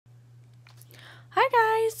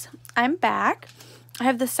guys, I'm back. I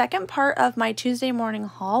have the second part of my Tuesday morning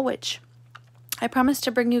haul, which I promised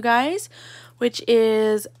to bring you guys, which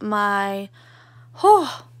is my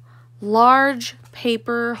large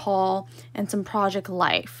paper haul and some Project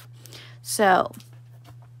Life. So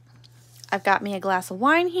I've got me a glass of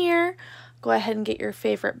wine here. Go ahead and get your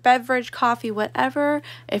favorite beverage, coffee, whatever.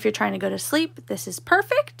 If you're trying to go to sleep, this is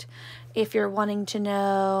perfect. If you're wanting to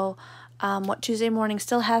know what Tuesday Morning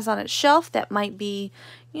still has on its shelf that might be,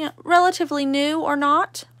 relatively new or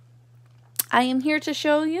not, I am here to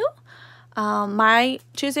show you. My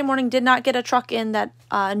Tuesday Morning did not get a truck in that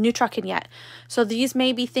new truck in yet. So these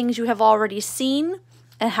may be things you have already seen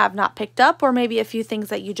and have not picked up, or maybe a few things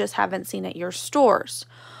that you just haven't seen at your stores.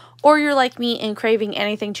 Or you're like me and craving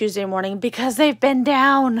anything Tuesday morning because they've been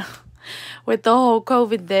down with the whole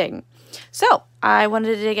COVID thing. So I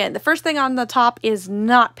wanted to dig in. The first thing on the top is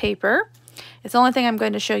not paper. It's the only thing I'm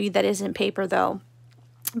going to show you that isn't paper though.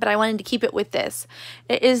 But I wanted to keep it with this.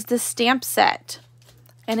 It is the stamp set.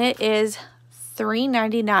 And it is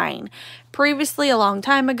 $3.99. Previously, a long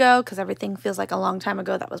time ago, because everything feels like a long time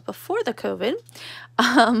ago, that was before the COVID,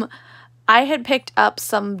 I had picked up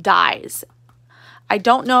some dies. I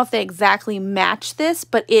don't know if they exactly match this,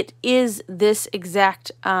 but it is this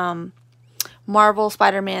exact Marvel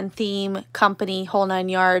Spider-Man theme company, whole 9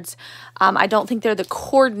 yards. I don't think they're the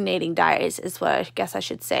coordinating dies, is what I guess I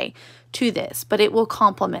should say, to this, but it will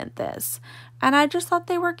complement this. And I just thought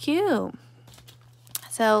they were cute.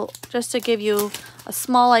 So just to give you a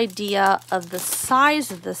small idea of the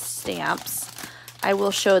size of the stamps, I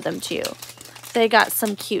will show them to you. They got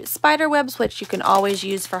some cute spider webs, which you can always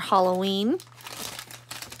use for Halloween,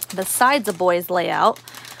 besides a boy's layout.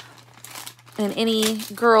 And any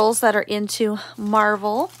girls that are into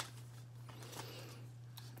Marvel.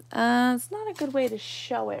 It's not a good way to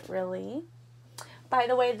show it, really. By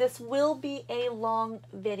the way, this will be a long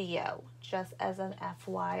video, just as an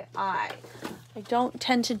FYI. I don't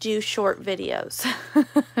tend to do short videos.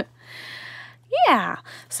 Yeah,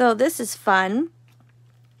 so this is fun.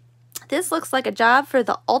 This looks like a job for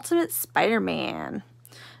the Ultimate Spider-Man.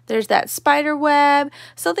 There's that spider web.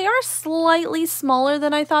 So they are slightly smaller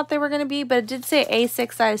than I thought they were going to be, but it did say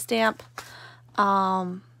A6 size stamp.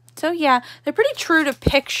 So yeah, they're pretty true to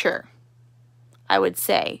picture, I would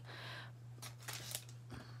say.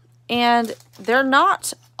 And they're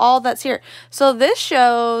not all that's here. So this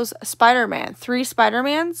shows Spider-Man, 3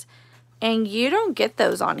 Spider-Mans, and you don't get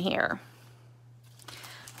those on here.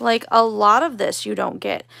 Like a lot of this you don't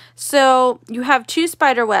get. So you have 2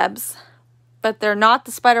 spider webs, but they're not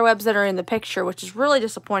the spider webs that are in the picture, which is really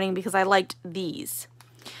disappointing because I liked these.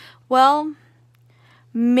 Well,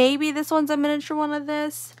 maybe this one's a miniature one of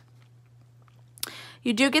this.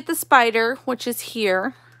 You do get the spider, which is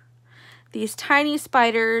here. These tiny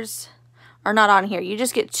spiders are not on here. You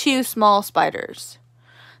just get 2 small spiders.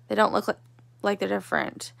 They don't look like they're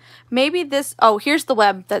different. Maybe this, oh, here's the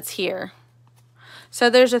web that's here. So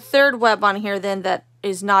there's a 3rd web on here then that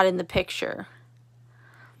is not in the picture.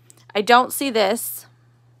 I don't see this.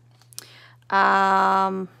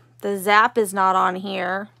 The zap is not on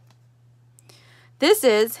here. This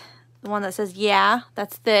is the one that says, yeah,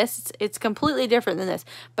 that's this. It's completely different than this,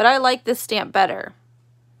 but I like this stamp better.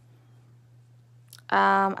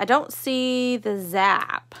 I don't see the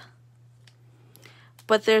zap,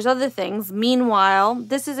 but there's other things. Meanwhile,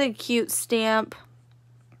 this is a cute stamp.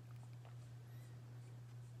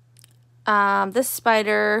 This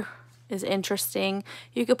spider is interesting.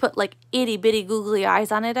 You could put like itty bitty googly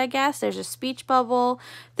eyes on it, I guess. There's a speech bubble.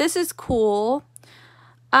 This is cool.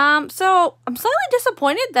 So I'm slightly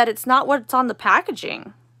disappointed that it's not what's on the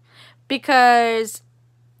packaging, because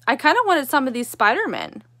I kind of wanted some of these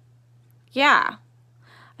Spider-Men. Yeah,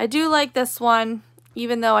 I do like this one,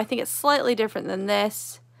 even though I think it's slightly different than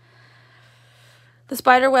this. The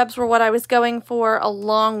spider webs were what I was going for,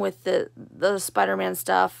 along with the Spider-Man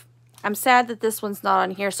stuff. I'm sad that this one's not on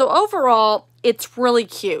here. So overall, it's really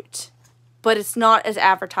cute, but it's not as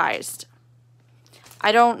advertised.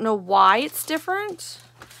 I don't know why it's different.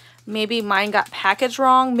 Maybe mine got packaged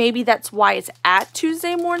wrong. Maybe that's why it's at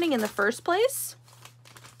Tuesday Morning in the first place.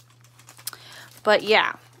 But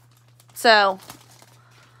yeah, so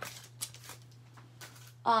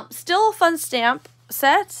still a fun stamp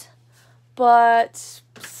set, but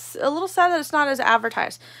a little sad that it's not as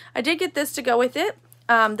advertised. I did get this to go with it.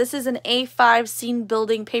 This is an A5 scene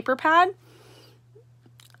building paper pad.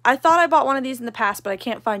 I thought I bought one of these in the past, but I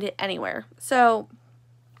can't find it anywhere. So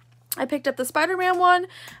I picked up the Spider-Man one,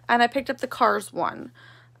 and I picked up the Cars one.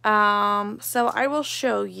 So I will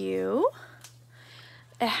show you.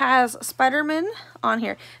 it has Spider-Man on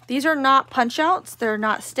here. These are not punch outs. They're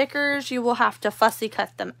not stickers. You will have to fussy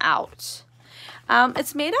cut them out.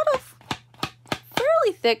 It's made out of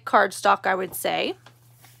fairly thick cardstock, I would say.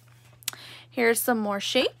 Here's some more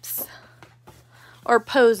shapes, or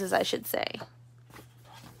poses, I should say.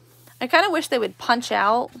 I kind of wish they would punch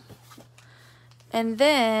out. And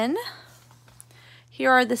then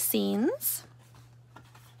here are the scenes.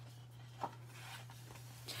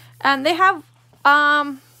 And they have,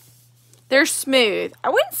 they're smooth. I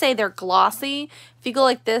wouldn't say they're glossy. If you go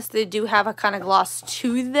like this, they do have a kind of gloss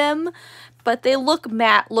to them, but they look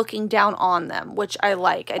matte looking down on them, which I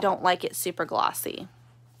like. I don't like it super glossy.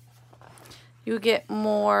 You get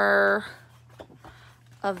more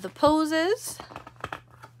of the poses.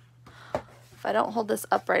 If I don't hold this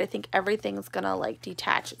upright, I think everything's gonna like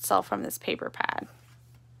detach itself from this paper pad.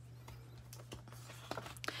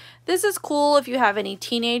 This is cool if you have any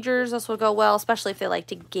teenagers. This will go well, especially if they like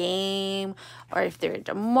to game, or if they're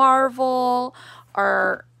into Marvel,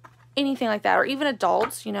 or anything like that, or even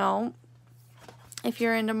adults, you know, if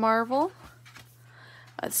you're into Marvel.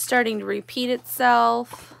 It's starting to repeat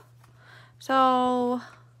itself. So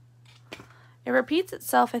it repeats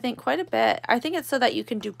itself, I think, quite a bit. I think it's so that you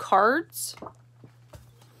can do cards.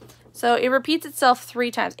 So it repeats itself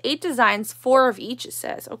 3 times. 8 designs, 4 of each, it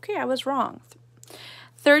says. Okay, I was wrong.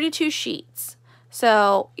 32 sheets.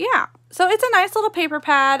 So, yeah. So it's a nice little paper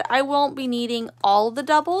pad. I won't be needing all the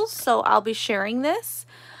doubles, so I'll be sharing this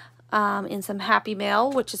in some Happy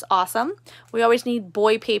Mail, which is awesome. We always need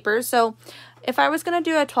boy papers. So if I was going to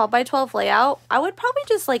do a 12 by 12 layout, I would probably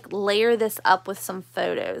just like layer this up with some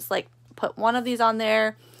photos. Like put one of these on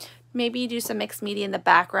there. Maybe do some mixed media in the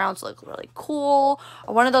background to look really cool.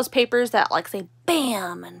 Or one of those papers that like say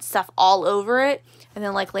BAM and stuff all over it. And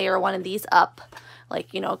then like layer one of these up.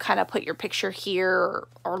 Like, you know, kind of put your picture here,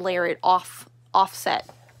 or layer it offset.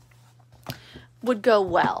 Would go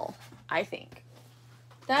well, I think.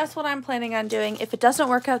 That's what I'm planning on doing. If it doesn't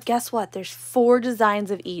work out, guess what? There's 4 designs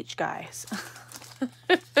of each, guys.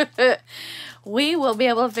 We will be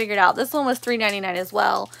able to figure it out. This one was $3.99 as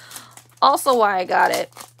well. Also why I got it.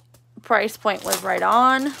 Price point was right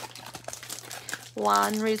on.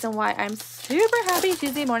 One reason why I'm super happy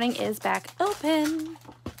Tuesday morning is back open.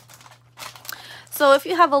 So if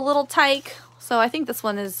you have a little tyke, so I think this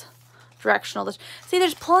one is directional. See,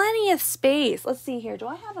 there's plenty of space. Let's see here. Do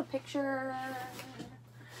I have a picture?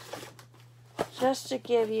 Just to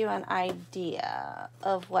give you an idea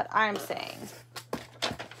of what I'm saying.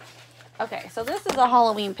 Okay, so this is a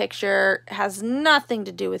Halloween picture. It has nothing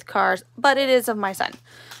to do with cars, but it is of my son.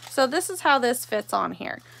 So this is how this fits on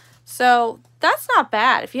here. So that's not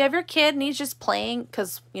bad. If you have your kid and he's just playing,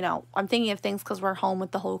 because, you know, I'm thinking of things because we're home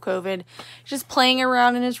with the whole COVID, just playing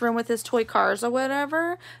around in his room with his toy cars or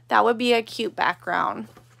whatever, that would be a cute background.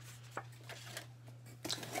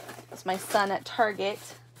 That's my son at Target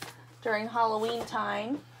during Halloween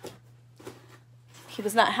time. He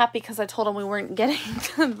was not happy because I told him we weren't getting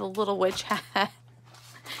the little witch hat.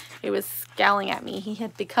 He was scowling at me. He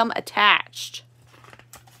had become attached.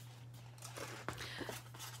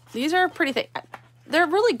 These are pretty thick. They're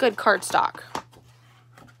really good cardstock.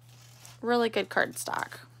 Really good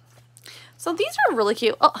cardstock. So these are really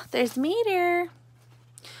cute. Oh, there's Mater.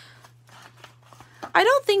 I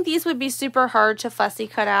don't think these would be super hard to fussy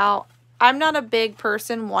cut out. I'm not a big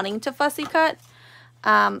person wanting to fussy cut.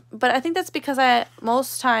 But I think that's because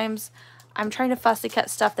most times I'm trying to fussy cut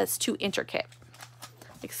stuff that's too intricate.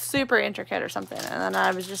 Like super intricate or something. And then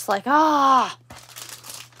I was just like, ah.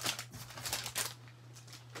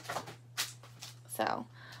 So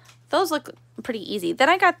those look pretty easy. Then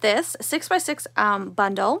I got this 6x6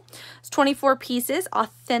 bundle. It's 24 pieces,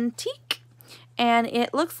 authentic. And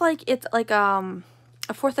it looks like it's like a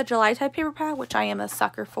 4th of July type paper pad, which I am a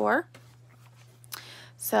sucker for.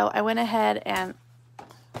 So I went ahead and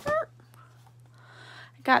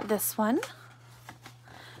got this one.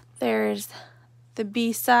 There's the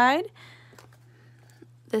B side.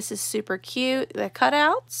 This is super cute. The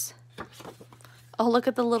cutouts. Oh, look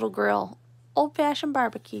at the little grill. Old-fashioned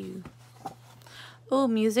barbecue. Oh,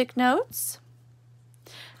 music notes.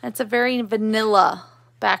 And it's a very vanilla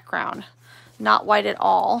background. Not white at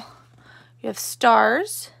all. You have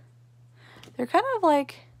stars. They're kind of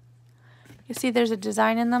like, you see there's a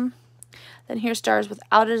design in them. Then here's stars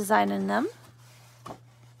without a design in them.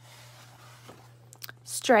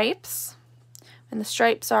 Stripes. And the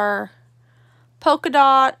stripes are polka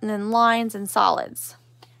dot and then lines and solids.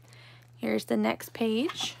 Here's the next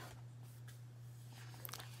page.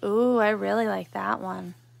 Ooh, I really like that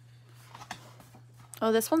one.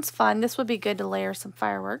 Oh, this one's fun. This would be good to layer some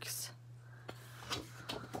fireworks.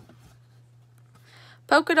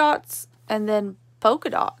 polka dots, and then polka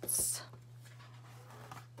dots.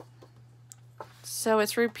 So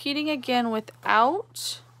it's repeating again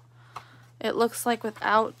without, it looks like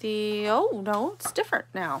without the, oh no, it's different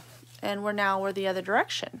now. And we're the other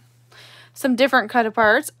direction. Some different cut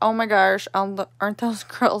aparts. Oh my gosh, aren't those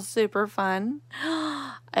girls super fun?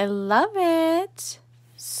 I love it.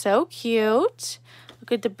 So cute.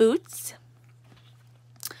 Look at the boots.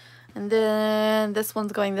 And then this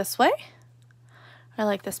one's going this way. I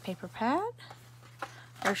like this paper pad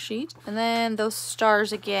or sheet. And then those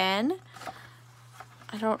stars again.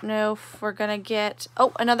 I don't know if we're gonna get,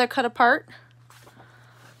 oh, another cut apart.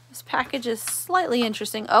 This package is slightly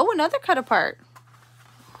interesting. Oh, another cut apart.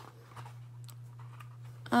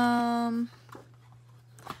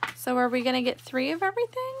 So are we gonna get 3 of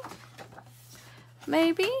everything?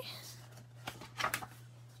 Maybe?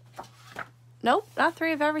 Nope, not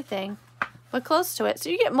 3 of everything, but close to it. So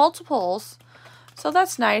you get multiples. So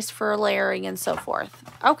that's nice for layering and so forth.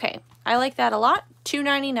 Okay, I like that a lot.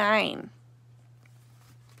 $2.99.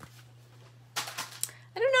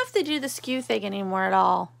 I don't know if they do the skew thing anymore at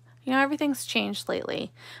all. You know, everything's changed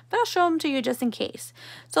lately, but I'll show them to you just in case.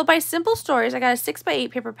 So by Simple Stories, I got a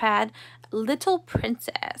 6x8 paper pad, Little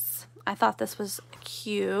Princess. I thought this was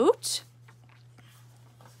cute.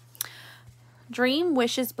 Dream,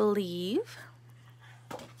 Wishes, Believe.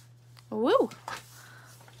 Woo!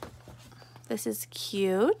 This is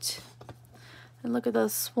cute. And look at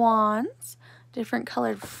those swans. Different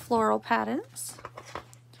colored floral patterns.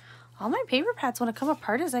 All my paper pads want to come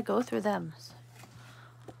apart as I go through them.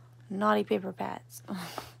 Naughty paper pads.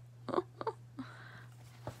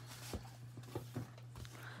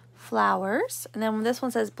 Flowers. And then this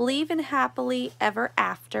one says, Believe in Happily Ever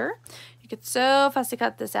After. You could so fussy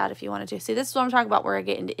cut this out if you wanted to. See, this is what I'm talking about where I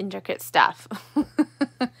get into intricate stuff.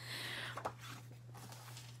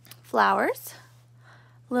 Flowers.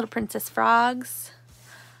 Little Princess Frogs.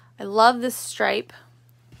 I love this stripe.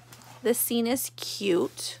 This scene is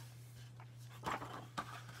cute.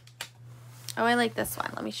 Oh, I like this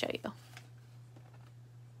one. Let me show you.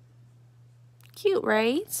 Cute,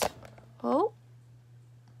 right? Oh.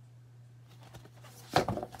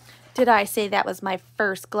 Did I say that was my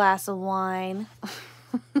first glass of wine?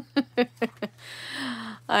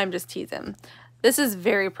 I'm just teasing. This is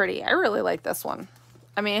very pretty. I really like this one.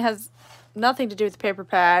 I mean, it has nothing to do with the paper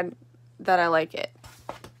pad that I like it.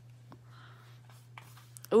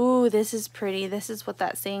 Ooh, this is pretty. This is what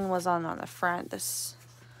that saying was on the front. This.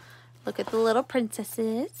 Look at the little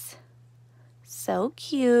princesses. So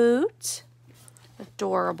cute.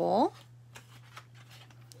 Adorable.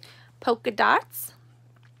 Polka dots.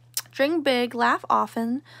 Dream big, laugh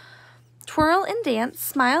often. Twirl and dance,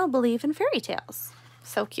 smile, believe in fairy tales.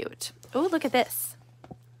 So cute. Oh, look at this.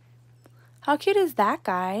 How cute is that,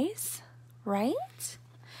 guys? Right?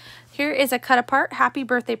 Here is a cut apart. Happy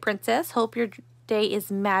birthday, princess. Hope your day is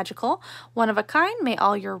magical. One of a kind. May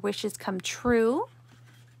all your wishes come true.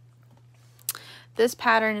 This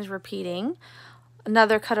pattern is repeating.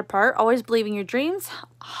 Another cut apart. Always believe in your dreams.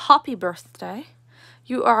 Happy birthday.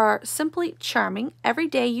 You are simply charming. Every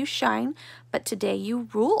day you shine, but today you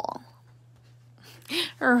rule.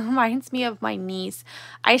 It reminds me of my niece.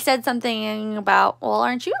 I said something about, well,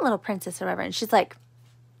 aren't you a little princess or whatever? And she's like,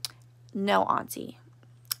 no, auntie.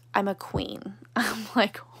 I'm a queen. I'm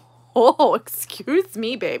like, oh, excuse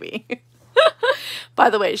me, baby. By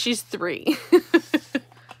the way, she's 3.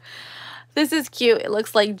 This is cute. It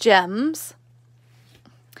looks like gems.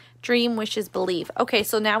 Dream, wishes, believe. Okay,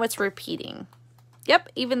 so now it's repeating. Yep,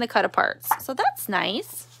 even the cut aparts. So that's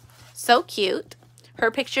nice. So cute.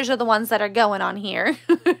 Her pictures are the ones that are going on here,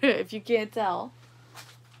 if you can't tell.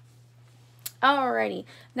 Alrighty.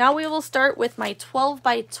 Now we will start with my 12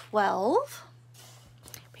 by 12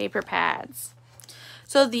 paper pads.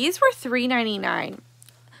 So these were $3.99.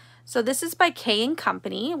 So this is by K &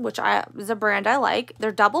 Company, which is a brand I like.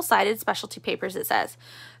 They're double-sided specialty papers, it says.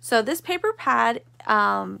 So this paper pad,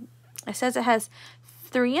 it says it has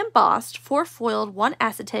 3 embossed, 4 foiled, 1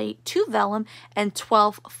 acetate, 2 vellum, and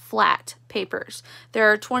 12 flat papers. There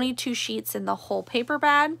are 22 sheets in the whole paper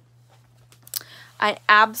pad. I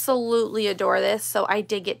absolutely adore this, so I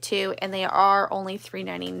did get 2, and they are only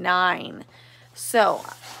 $3.99. So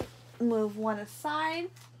move one aside.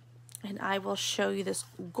 And I will show you this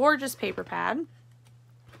gorgeous paper pad.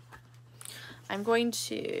 I'm going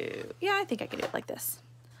to, yeah, I think I can do it like this.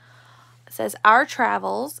 It says Our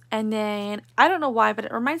Travels, and then, I don't know why, but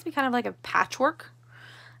it reminds me kind of like a patchwork,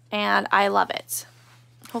 and I love it.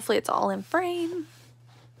 Hopefully it's all in frame.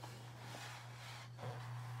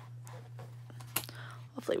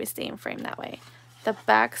 Hopefully we stay in frame that way. The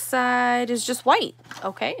back side is just white.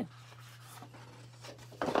 Okay.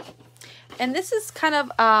 And this is kind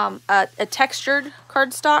of a textured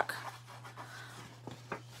cardstock,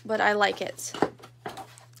 but I like it.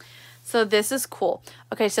 So this is cool.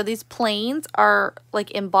 Okay, so these planes are like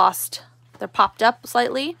embossed. They're popped up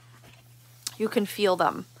slightly. You can feel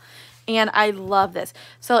them. And I love this.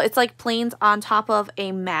 So it's like planes on top of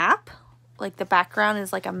a map. Like the background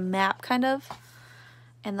is like a map kind of.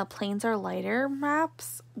 And the planes are lighter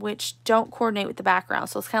maps, which don't coordinate with the background.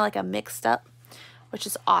 So it's kind of like a mixed up, which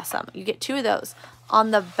is awesome. You get 2 of those.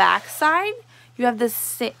 On the back side, you have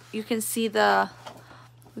this, you can see the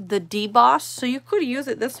deboss. So you could use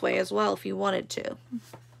it this way as well if you wanted to.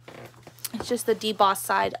 It's just the deboss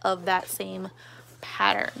side of that same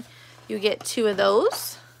pattern. You get 2 of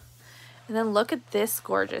those. And then look at this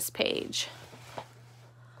gorgeous page.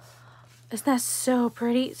 Isn't that so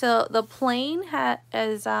pretty? So the plane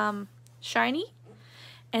is shiny,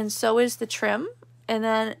 and so is the trim. And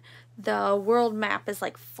then the world map is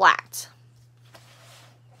like flat.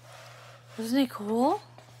 Isn't it cool?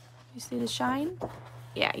 You see the shine?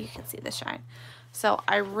 Yeah, you can see the shine. So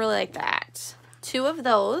I really like that. 2 of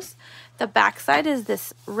those. The back side is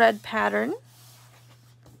this red pattern.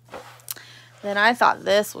 Then I thought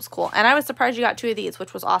this was cool. And I was surprised you got 2 of these,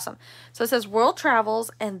 which was awesome. So it says World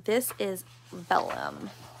Travels, and this is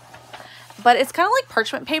vellum. But it's kind of like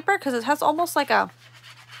parchment paper because it has almost like a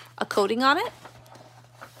coating on it.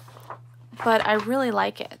 But I really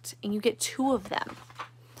like it. And you get 2 of them.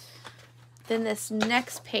 Then this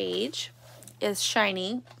next page is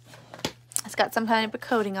shiny. It's got some kind of a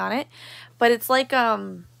coating on it. But it's like,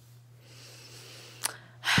 kind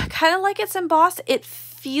of like it's embossed. It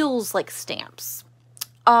feels like stamps.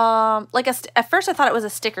 At first I thought it was a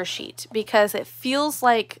sticker sheet because it feels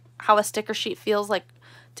like how a sticker sheet feels like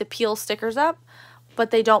to peel stickers up,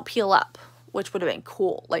 but they don't peel up, which would have been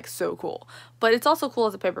cool, like so cool. But it's also cool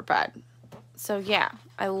as a paper pad. So yeah,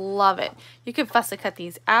 I love it. You could fussy cut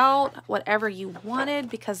these out, whatever you wanted,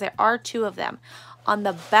 because there are 2 of them. On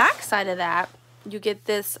the back side of that, you get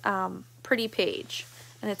this pretty page,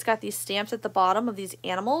 and it's got these stamps at the bottom of these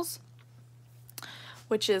animals,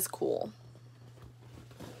 which is cool.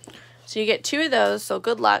 So you get 2 of those, so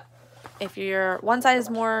good luck. If your one side is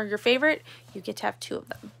more your favorite, you get to have 2 of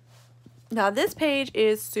them. Now this page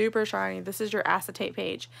is super shiny. This is your acetate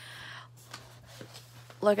page.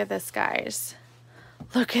 Look at this, guys.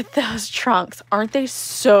 Look at those trunks. Aren't they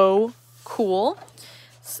so cool?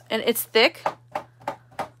 And it's thick,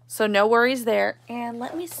 so no worries there. And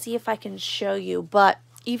let me see if I can show you, but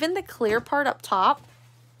even the clear part up top,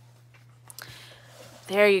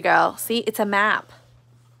 there you go. See, it's a map.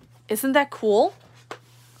 Isn't that cool?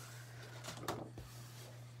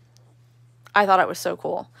 I thought it was so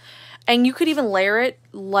cool. And you could even layer it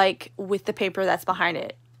like with the paper that's behind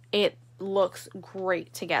it. It looks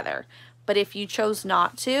great together. But if you chose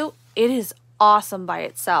not to, it is awesome by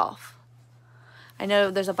itself. I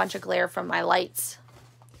know there's a bunch of glare from my lights.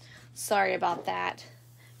 Sorry about that.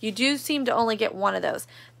 You do seem to only get 1 of those.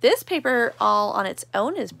 This paper all on its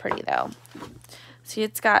own is pretty though. See,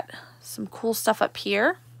 it's got some cool stuff up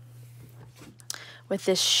here with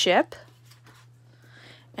this ship.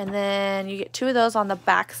 And then you get 2 of those on the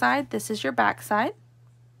back side. This is your back side.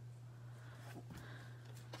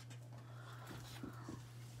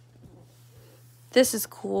 This is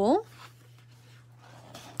cool.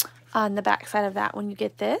 On the back side of that one, you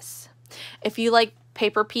get this. If you like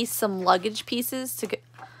paper piece, some luggage pieces to get,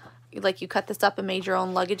 like you cut this up and made your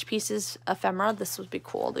own luggage pieces, ephemera, this would be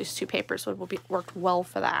cool. These 2 papers would be worked well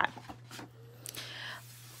for that.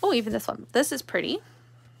 Oh, even this one. This is pretty.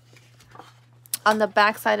 On the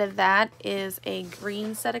back side of that is a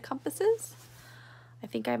green set of compasses. I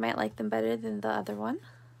think I might like them better than the other one.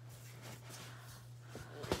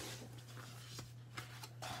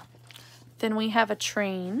 Then we have a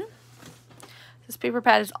train. This paper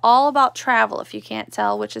pad is all about travel, if you can't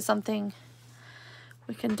tell, which is something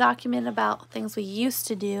we can document about things we used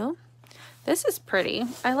to do. This is pretty.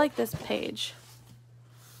 I like this page.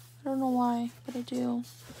 I don't know why, but I do.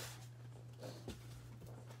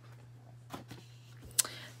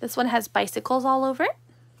 This one has bicycles all over it.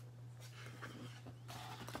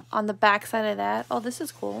 On the back side of that, oh, this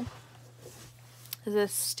is cool. This is a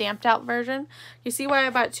stamped out version. You see why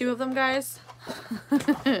I bought 2 of them, guys?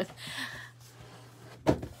 I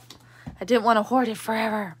didn't want to hoard it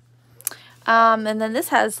forever. And then this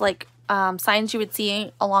has like signs you would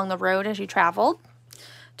see along the road as you traveled.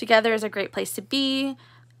 Together is a great place to be.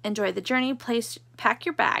 Enjoy the journey. Pack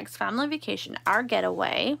your bags. Family vacation. Our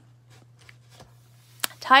getaway.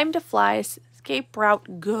 Time to fly. Escape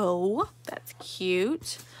route. Go. That's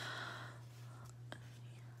cute.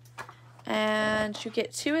 And you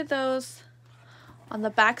get 2 of those On the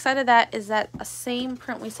back side of that is that same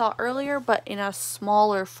print we saw earlier, but in a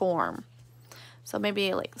smaller form. So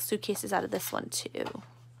maybe like suitcases out of this one too.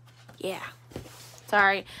 Yeah.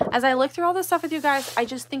 Sorry. As I look through all this stuff with you guys, I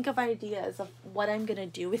just think of ideas of what I'm going to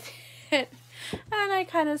do with it. And I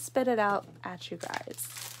kind of spit it out at you guys.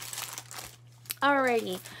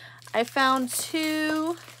 Alrighty. I found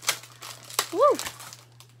two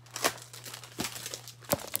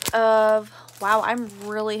wow, I'm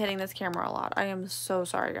really hitting this camera a lot. I am so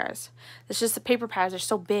sorry, guys. It's just the paper pads are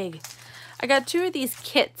so big. I got two of these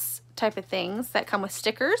kits type of things that come with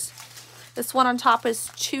stickers. This one on top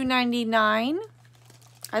is $2.99.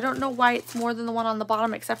 I don't know why it's more than the one on the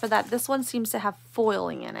bottom, except for that this one seems to have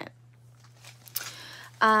foiling in it.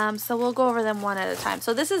 So we'll go over them one at a time.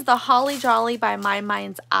 So this is the Holly Jolly by My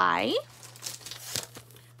Mind's Eye.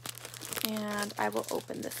 And I will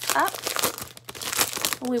open this up.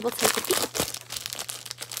 And we will take a peek.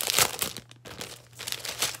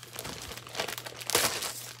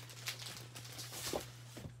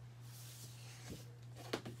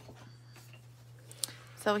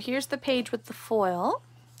 So here's the page with the foil.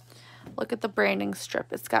 Look at the branding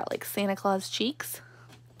strip. It's got like Santa Claus cheeks.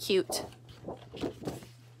 Cute.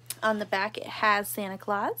 On the back it has Santa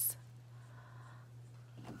Claus.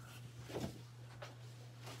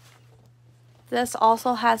 This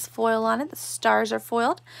also has foil on it. The stars are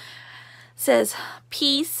foiled. It says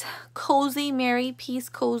peace, cozy, merry, peace,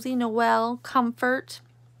 cozy, Noel, comfort.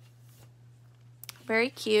 Very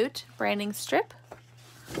cute branding strip.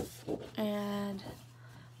 And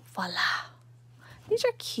voila. These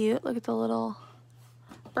are cute. Look at the little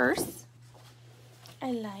bursts.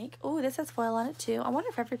 I like. Oh, this has foil on it too. I wonder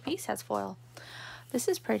if every piece has foil. This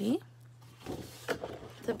is pretty.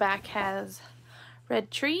 The back has red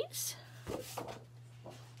trees.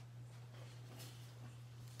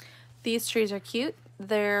 These trees are cute.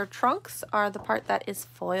 Their trunks are the part that is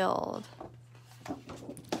foiled.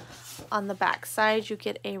 On the back side, you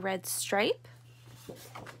get a red stripe.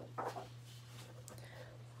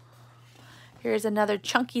 Here's another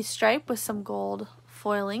chunky stripe with some gold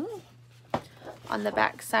foiling. On the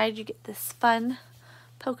back side, you get this fun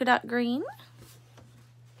polka dot green.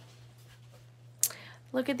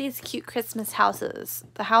 Look at these cute Christmas houses.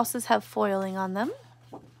 The houses have foiling on them.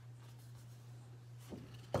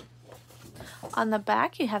 On the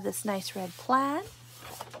back, you have this nice red plaid.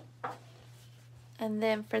 And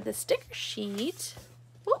then for the sticker sheet,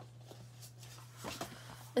 whoop,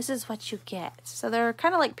 this is what you get. So they're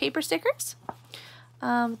kind of like paper stickers.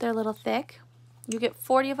 They're a little thick. You get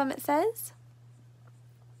 40 of them, it says.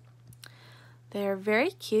 They're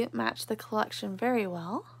very cute, match the collection very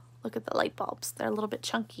well. Look at the light bulbs. They're a little bit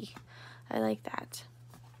chunky. I like that.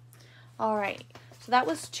 All right, so that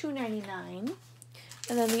was $2.99.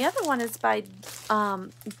 And then the other one is by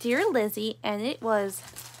Dear Lizzie, and it was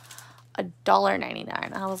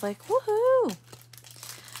 $1.99. I was like, woohoo!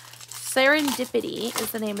 Serendipity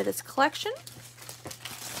is the name of this collection.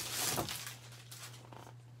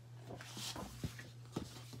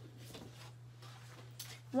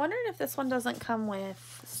 I'm wondering if this one doesn't come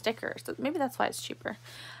with stickers. Maybe that's why it's cheaper.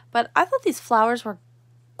 But I thought these flowers were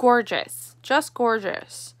gorgeous. Just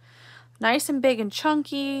gorgeous. Nice and big and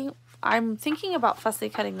chunky. I'm thinking about fussy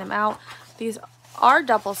cutting them out. These are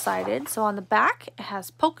double-sided. So on the back, it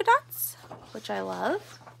has polka dots, which I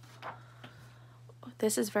love.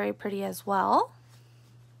 This is very pretty as well.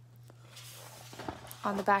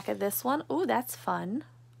 On the back of this one, ooh, that's fun.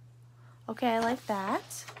 Okay, I like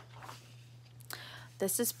that.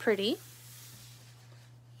 This is pretty.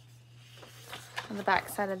 On the back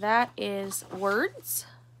side of that is words.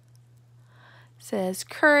 It says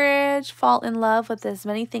courage, fall in love with as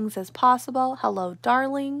many things as possible. Hello,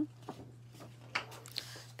 darling.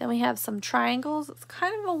 Then we have some triangles. It's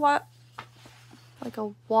kind of like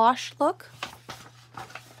a wash look.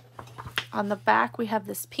 On the back we have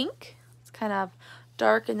this pink. It's kind of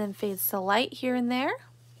dark and then fades to light here and there.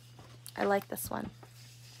 I like this one.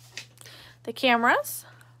 The cameras.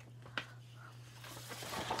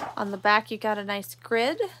 On the back you got a nice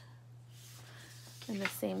grid in the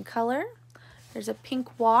same color. There's a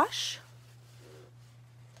pink wash.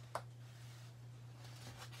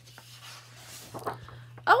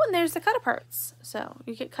 Oh, and there's the cut-aparts. So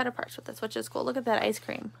you get cut-aparts with this, which is cool. Look at that ice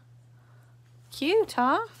cream. Cute,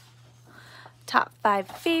 huh? Top 5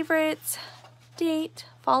 favorites. Date,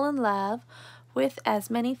 fall in love with as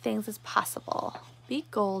many things as possible. Be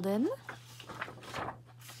golden.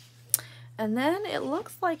 And then it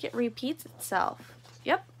looks like it repeats itself.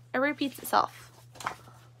 Yep, it repeats itself.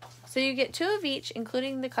 So you get 2 of each,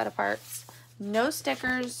 including the cut-aparts. No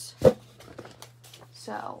stickers.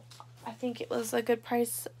 So I think it was a good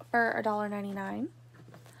price for $1.99.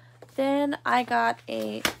 Then I got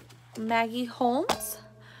a Maggie Holmes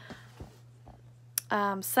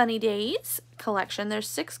Sunny Days collection. There's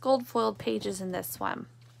 6 gold foiled pages in this one.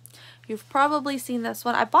 You've probably seen this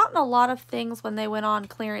one. I bought a lot of things when they went on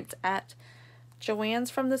clearance at Joann's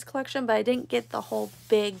from this collection, but I didn't get the whole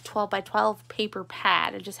big 12 by 12 paper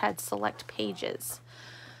pad. I just had select pages.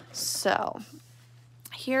 So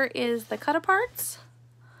here is the cut aparts.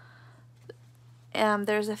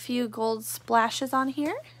 There's a few gold splashes on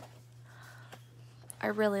here. I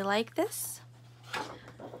really like this.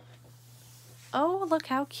 Oh, look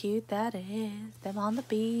how cute that is. Them on the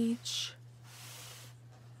beach.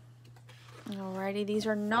 Alrighty, these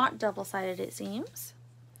are not double-sided, it seems.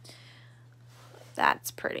 That's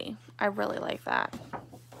pretty. I really like that.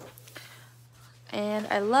 And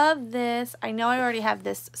I love this. I know I already have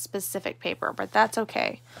this specific paper, but that's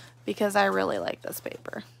okay because I really like this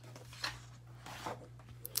paper.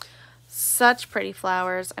 Such pretty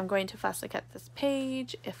flowers. I'm going to fussy cut this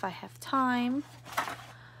page if I have time.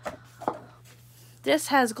 This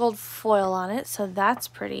has gold foil on it, so that's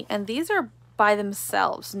pretty. And these are by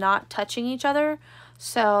themselves, not touching each other,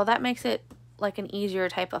 so that makes it like an easier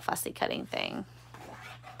type of fussy cutting thing.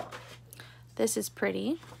 This is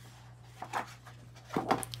pretty.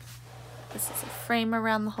 This is a frame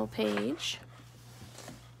around the whole page.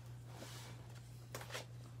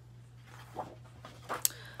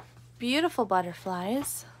 Beautiful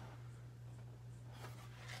butterflies.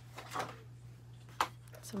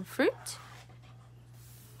 Some fruit.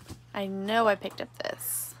 I know I picked up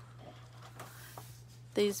this.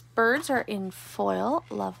 These birds are in foil.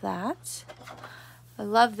 Love that. I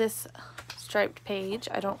love this striped page.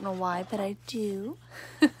 I don't know why, but I do.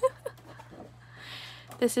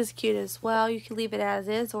 This is cute as well. You can leave it as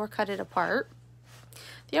is or cut it apart.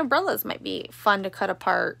 The umbrellas might be fun to cut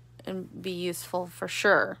apart and be useful for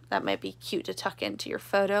sure. That might be cute to tuck into your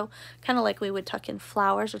photo, kind of like we would tuck in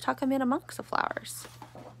flowers or tuck them in amongst the flowers.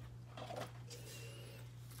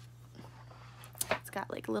 It's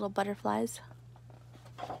got like little butterflies.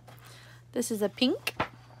 This is a pink.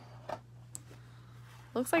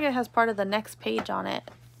 Looks like it has part of the next page on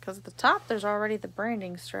it because at the top there's already the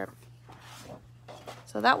branding strip.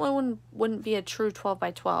 So that one wouldn't be a true 12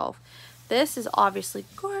 by 12. This is obviously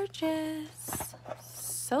gorgeous.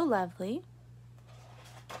 So lovely.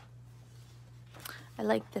 I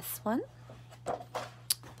like this one.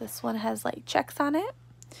 This one has like checks on it.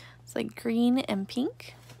 It's like green and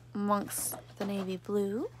pink amongst the navy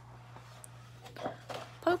blue.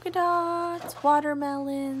 Polka dots,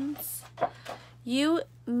 watermelons. You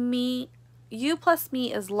plus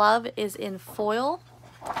me is love is in foil.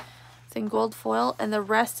 It's in gold foil, and the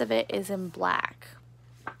rest of it is in black.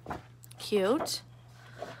 Cute.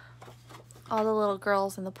 All the little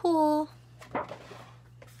girls in the pool.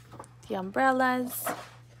 The umbrellas.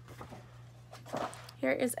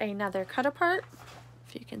 Here is another cut apart,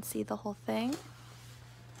 if you can see the whole thing.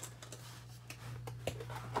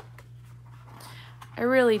 I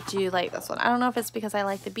really do like this one. I don't know if it's because I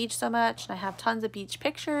like the beach so much and I have tons of beach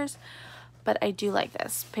pictures, but I do like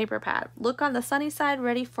this paper pad. Look on the sunny side,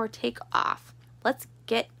 ready for takeoff. Let's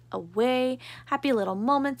get away. Happy little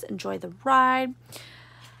moments. Enjoy the ride.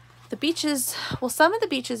 The beaches, well, some of the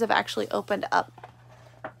beaches have actually opened up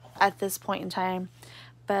at this point in time,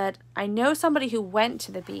 but I know somebody who went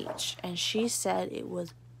to the beach and she said it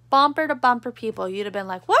was bumper to bumper people. You'd have been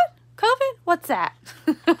like, what? COVID? What's that?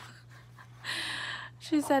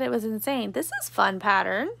 She said it was insane. This is fun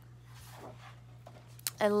pattern.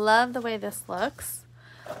 I love the way this looks.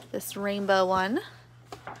 This rainbow one.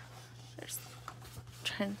 There's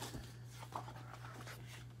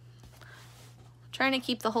trying to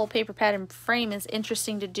keep the whole paper pad and frame is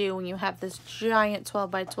interesting to do when you have this giant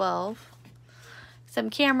 12 by 12. Some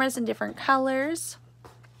cameras in different colors.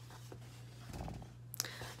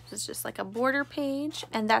 This is just like a border page,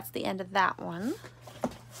 and that's the end of that one.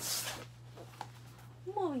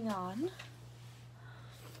 Moving on.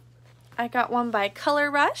 I got one by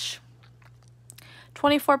Color Rush.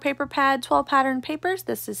 24 paper pad, 12 pattern papers.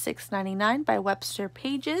 This is $6.99 by Webster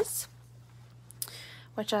Pages,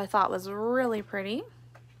 which I thought was really pretty.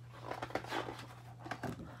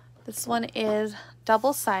 This one is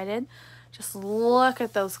double-sided. Just look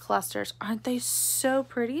at those clusters. Aren't they so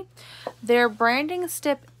pretty? Their branding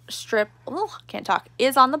strip, oh, can't talk,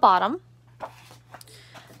 is on the bottom.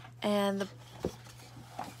 And the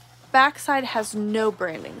backside has no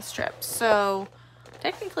branding strip. So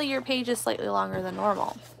technically your page is slightly longer than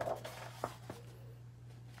normal.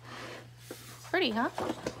 Pretty, huh?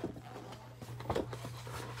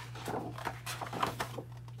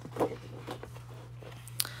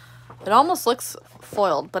 It almost looks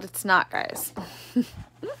foiled, but it's not, guys.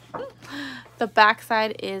 The back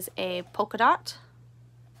side is a polka dot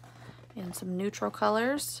in some neutral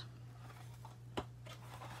colors.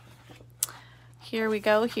 Here we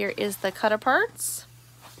go. Here is the cut aparts.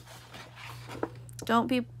 Don't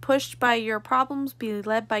be pushed by your problems, be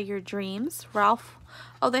led by your dreams. Ralph.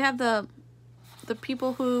 Oh, they have the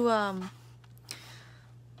people who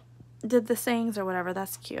did the sayings or whatever.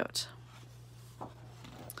 That's cute.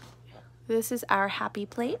 This is our happy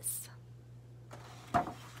place.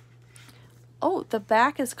 Oh, the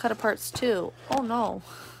back is cut aparts too. Oh no.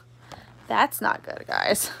 That's not good,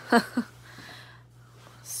 guys.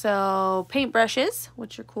 So, paintbrushes,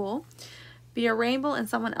 which are cool. Be a rainbow in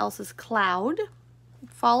someone else's cloud.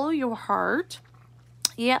 Follow your heart.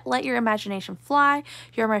 Yet let your imagination fly.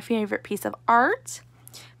 You're my favorite piece of art.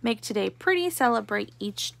 Make today pretty. Celebrate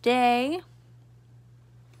each day.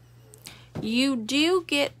 You do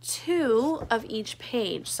get 2 of each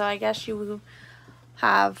page. So I guess you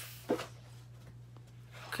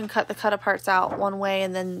can cut the cut aparts out one way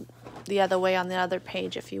and then the other way on the other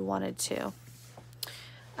page if you wanted to.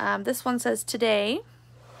 This one says today.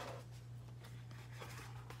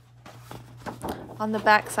 On the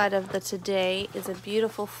back side of the today is a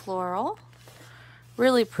beautiful floral.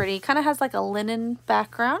 Really pretty. Kind of has like a linen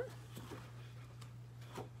background.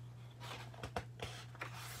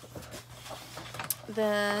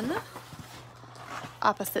 Then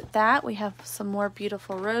opposite that we have some more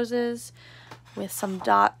beautiful roses with some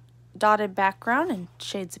dotted background and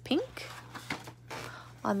shades of pink.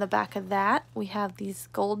 On the back of that we have these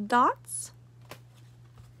gold dots.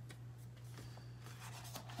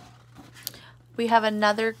 We have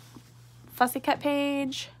another fussy cut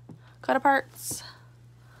page, cut aparts,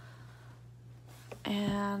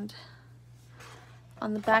 and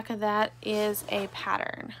on the back of that is a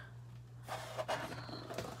pattern.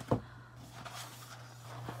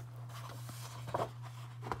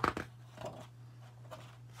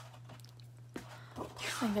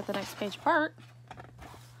 I can get the next page apart.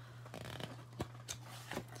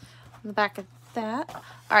 On the back of that.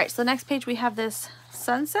 All right, so the next page we have this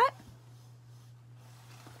sunset.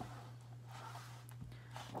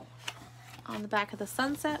 On the back of the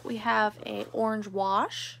sunset, we have a orange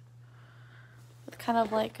wash with kind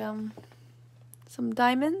of like some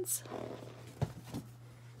diamonds.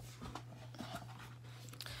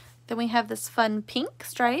 Then we have this fun pink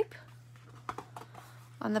stripe.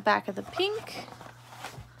 On the back of the pink,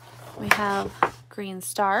 we have green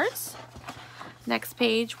stars. Next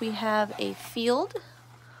page, we have a field.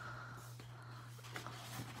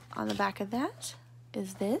 On the back of that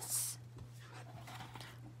is this.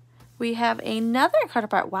 We have another cut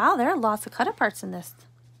apart. Wow, there are lots of cut aparts in this.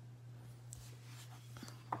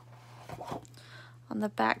 On the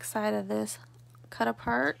back side of this cut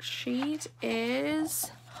apart sheet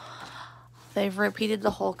is, they've repeated the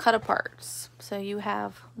whole cut aparts. So you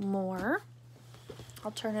have more. I'll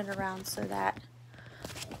turn it around so that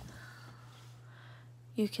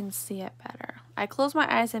you can see it better. I close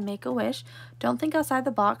my eyes and make a wish. Don't think outside the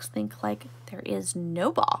box. Think like there is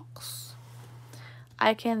no box.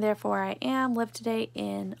 I can, therefore I am, live today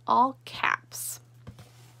in all caps.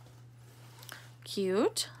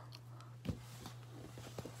 Cute.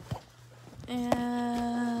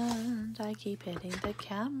 And I keep hitting the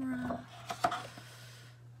camera.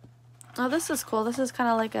 Oh, this is cool. This is kind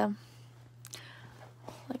of like a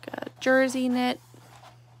jersey knit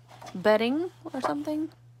bedding or something.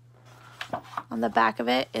 On the back of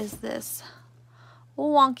it is this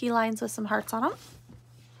wonky lines with some hearts on them.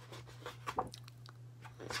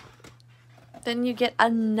 Then you get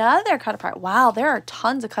another cut apart. Wow, there are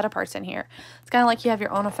tons of cut aparts in here. It's kind of like you have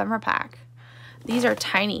your own ephemera pack. These are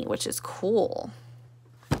tiny, which is cool.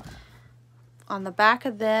 On the back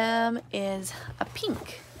of them is a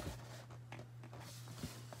pink.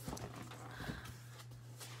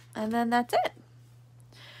 And then that's it.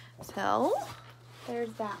 So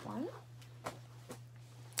there's that one.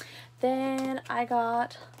 Then I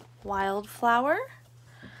got Wildflower.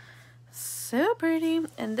 So pretty.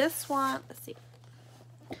 And this one, let's see,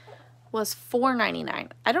 was $4.99.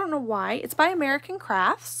 I don't know why. It's by American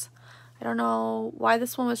Crafts. I don't know why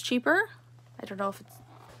this one was cheaper. I don't know if it's,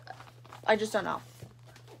 I just don't know.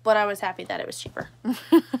 But I was happy that it was cheaper.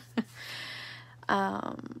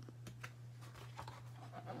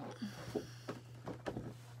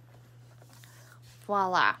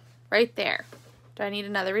 Voila. Right there. Do I need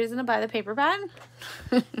another reason to buy the paper pad?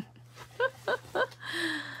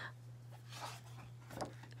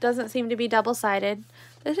 Doesn't seem to be double-sided.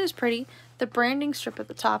 This is pretty. The branding strip at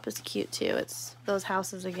the top is cute too. It's those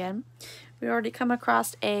houses again. We already come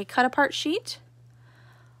across a cut-apart sheet.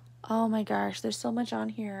 Oh my gosh, there's so much on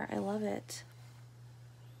here. I love it.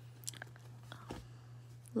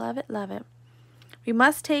 Love it, love it. We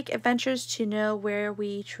must take adventures to know where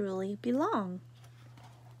we truly belong.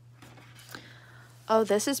 Oh,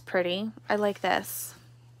 this is pretty. I like this.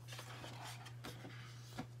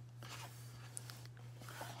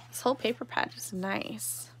 This whole paper pad is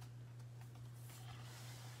nice.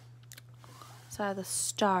 So I have the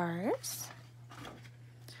stars.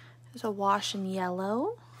 There's a wash in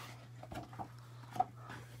yellow.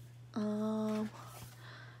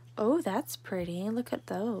 Oh, that's pretty. Look at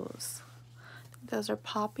those. Those are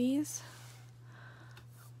poppies.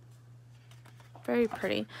 Very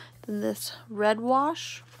pretty. Then this red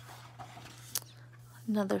wash.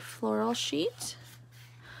 Another floral sheet.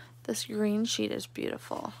 This green sheet is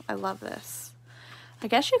beautiful. I love this. I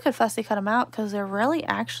guess you could fussy cut them out because they're really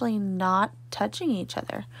actually not touching each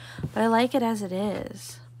other. But I like it as it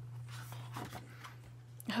is.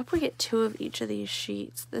 I hope we get 2 of each of these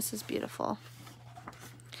sheets. This is beautiful.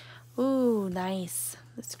 Ooh, nice.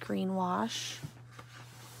 This green wash.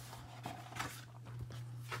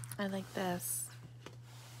 I like this.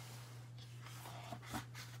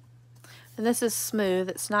 And this is smooth.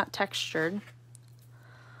 It's not textured.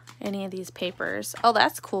 Any of these papers. Oh,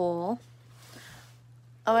 that's cool.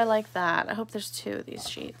 Oh, I like that. I hope there's 2 of these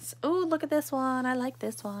sheets. Ooh, look at this one. I like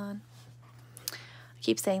this one. I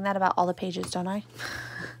keep saying that about all the pages, don't I?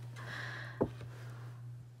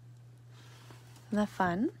 Isn't that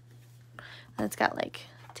fun? And it's got like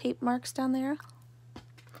tape marks down there.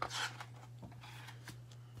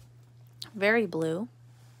 Very blue.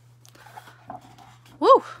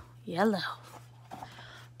 Woo! Yellow.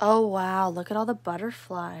 Oh, wow. Look at all the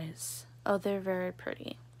butterflies. Oh, they're very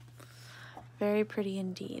pretty. Very pretty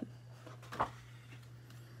indeed.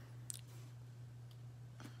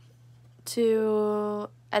 To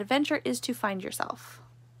adventure is to find yourself.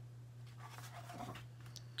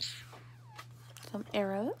 Some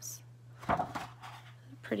arrows.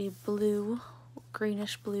 Pretty blue,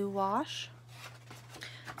 greenish blue wash.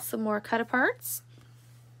 Some more cut aparts.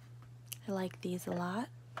 I like these a lot.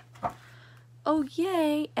 Oh,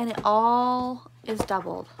 yay. And it all is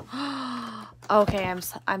doubled. Okay,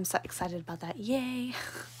 I'm so excited about that. Yay.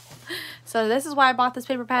 So this is why I bought this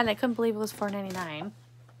paper pad and I couldn't believe it was $4.99.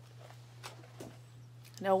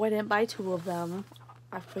 No, I didn't buy 2 of them.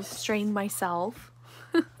 I've restrained myself.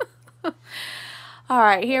 All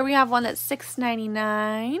right, here we have one that's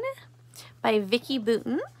 $6.99 by Vicky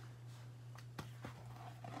Booten.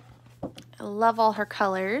 I love all her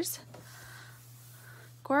colors.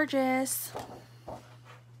 Gorgeous.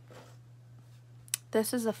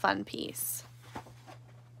 This is a fun piece.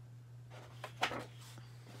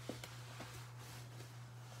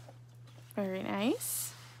 Very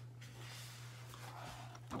nice.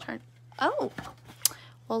 Oh,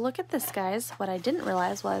 well, look at this, guys. What I didn't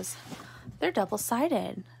realize was they're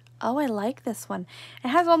double-sided. Oh, I like this one. It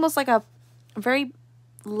has almost like a very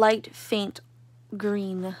light, faint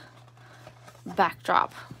green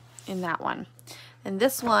backdrop in that one. And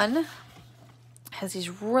this one has these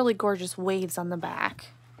really gorgeous waves on the back.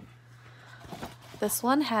 This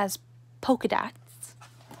one has polka dots.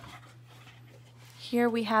 Here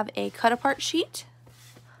we have a cut-apart sheet.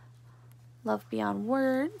 Love Beyond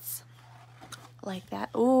Words. Like that.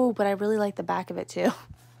 Oh, but I really like the back of it too.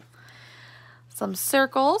 Some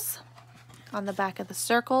circles. On the back of the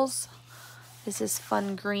circles, this is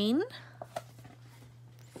fun green.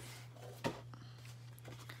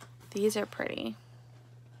 These are pretty.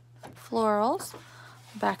 Florals.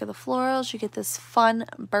 Back of the florals, you get this fun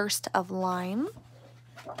burst of lime.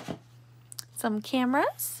 Some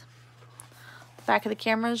cameras. Back of the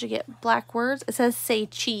cameras, you get black words. It says "say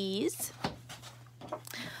cheese."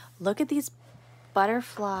 Look at these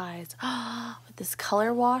butterflies. With this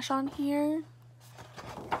color wash on here.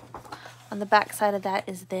 On the back side of that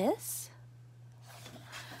is this.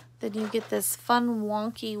 Then you get this fun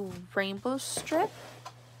wonky rainbow strip.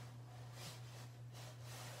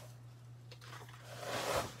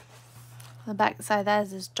 On the back side of that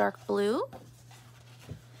is this dark blue.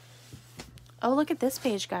 Oh, look at this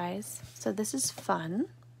page, guys. So this is fun.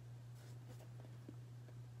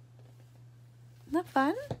 Isn't that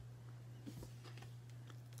fun?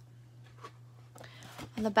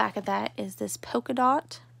 On the back of that is this polka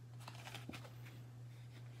dot.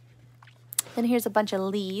 Then here's a bunch of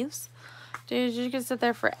leaves. Dude, you can sit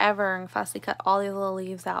there forever and fussy cut all these little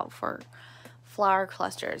leaves out for flower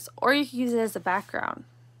clusters. Or you can use it as a background.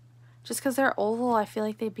 Just because they're oval, I feel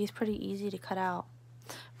like they'd be pretty easy to cut out.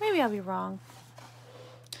 Maybe I'll be wrong.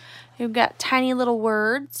 You've got tiny little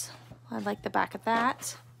words. I like the back of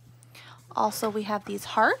that. Also, we have these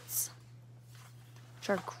hearts, which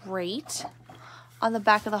are great. On the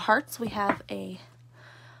back of the hearts, we have a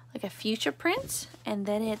like a fuchsia print, and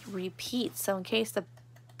then it repeats. So in case the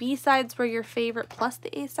B sides were your favorite plus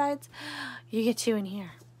the A sides, you get 2 in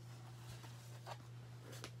here.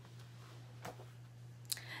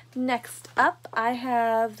 Next up, I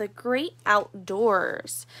have the Great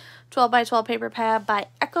Outdoors 12 by 12 paper pad by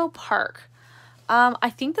Echo Park. I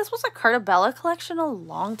think this was a Cartabella collection a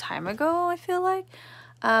long time ago, I feel like.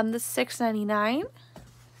 This is $6.99.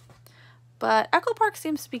 But Echo Park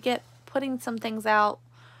seems to be putting some things out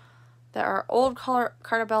that are old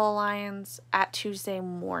Cartabella lines at Tuesday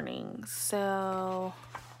mornings. So,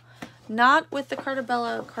 not with the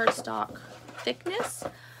Cartabella cardstock thickness,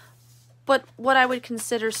 but what I would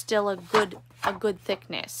consider still a good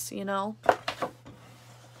thickness, you know?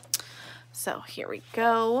 So here we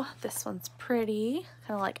go. This one's pretty,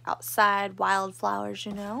 kind of like outside wildflowers,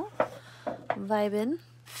 you know? Vibin'.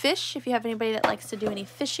 Fish, if you have anybody that likes to do any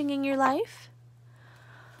fishing in your life.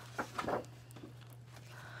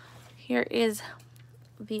 Here is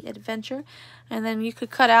the adventure, and then you could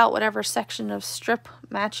cut out whatever section of strip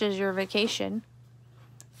matches your vacation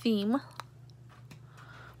theme.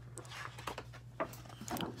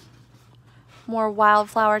 More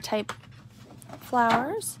wildflower type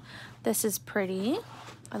flowers. This is pretty.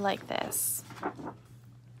 I like this.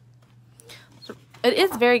 It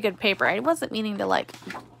is very good paper. I wasn't meaning to like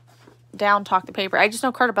down talk the paper. I just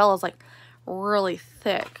know Cartabella is like really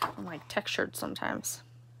thick and like textured sometimes.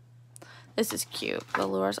 This is cute. The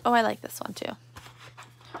lures. Oh, I like this one too.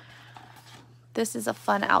 This is a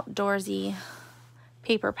fun outdoorsy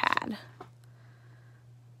paper pad.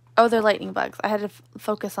 Oh, they're lightning bugs. I had to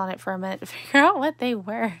focus on it for a minute to figure out what they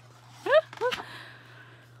were.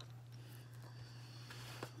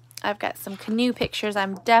 I've got some canoe pictures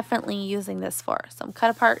I'm definitely using this for. Some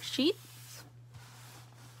cut apart sheets.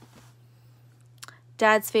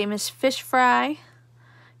 Dad's famous fish fry.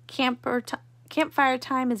 Campfire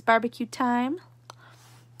time is barbecue time.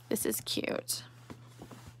 This is cute.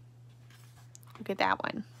 Look at that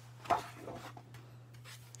one.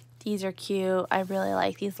 These are cute. I really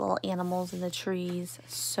like these little animals in the trees.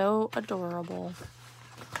 So adorable.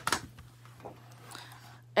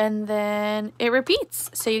 And then it repeats,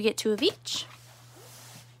 so you get 2 of each.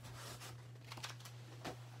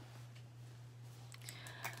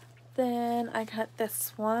 Then I got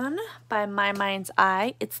this one by My Mind's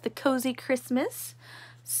Eye. It's the Cozy Christmas,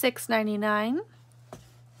 $6.99.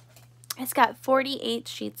 It's got 48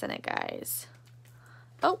 sheets in it, guys.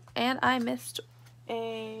 Oh, and I missed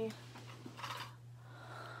a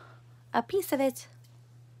piece of it.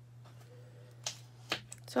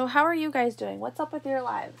 So how are you guys doing? What's up with your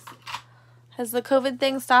lives? Has the COVID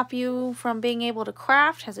thing stopped you from being able to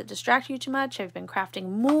craft? Has it distracted you too much? Have you been crafting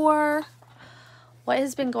more? What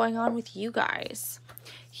has been going on with you guys?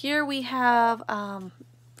 Here we have December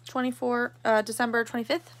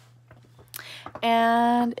 25th.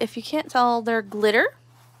 And if you can't tell, they're glitter.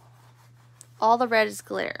 All the red is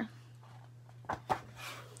glitter.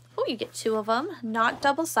 Oh, you get 2 of them. Not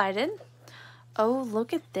double-sided. Oh,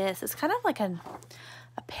 look at this. It's kind of like a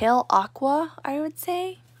pale aqua, I would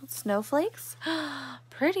say. Snowflakes.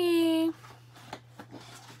 Pretty.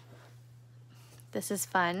 This is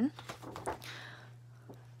fun.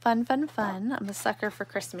 Fun, fun, fun. I'm a sucker for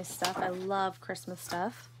Christmas stuff. I love Christmas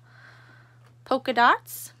stuff. Polka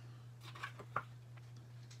dots.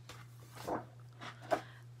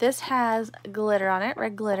 This has glitter on it,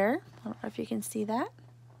 red glitter. I don't know if you can see that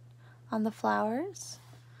on the flowers.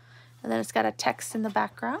 And then it's got a text in the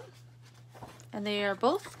background. And they are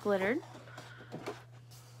both glittered.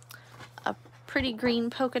 A pretty green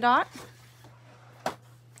polka dot.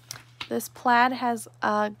 This plaid has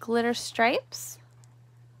glitter stripes.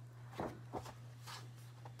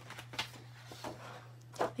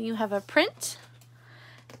 Then you have a print.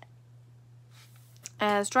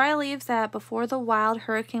 As dry leaves that before the wild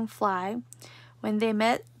hurricane fly, when they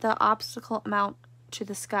met the obstacle mount to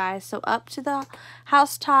the sky, so up to the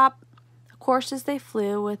housetop courses they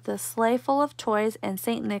flew with the sleigh full of toys and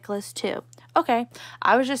St. Nicholas too. Okay,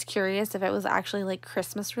 I was just curious if it was actually like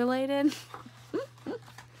Christmas related.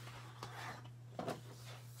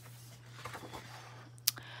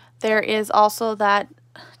 There is also that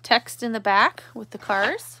text in the back with the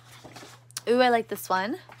cars. Ooh, I like this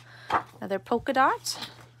one. Another polka dot.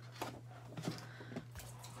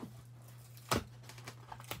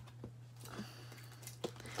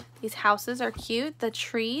 These houses are cute. The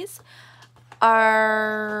trees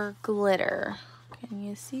are glitter. Can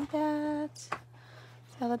you see that? See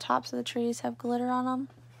how the tops of the trees have glitter on them?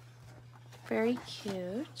 Very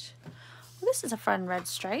cute. Well, this is a fun red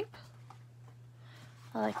stripe.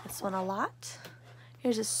 I like this one a lot.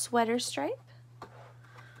 Here's a sweater stripe.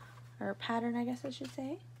 Or pattern, I guess I should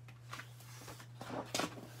say.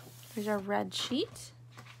 There's our red sheet.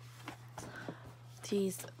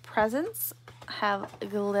 These presents have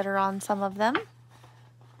glitter on some of them.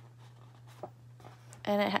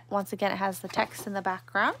 And once again, it has the text in the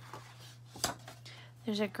background.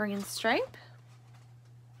 There's a green stripe.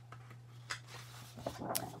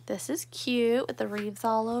 This is cute with the wreaths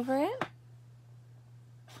all over it.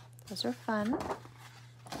 Those are fun.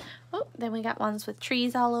 Oh, then we got ones with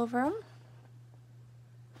trees all over them.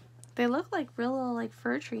 They look like real little like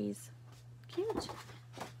fir trees. Cute.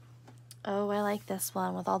 Oh, I like this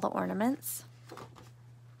one with all the ornaments.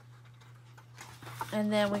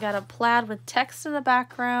 And then we got a plaid with text in the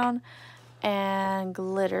background and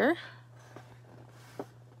glitter.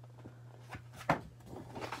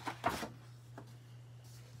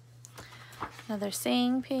 Another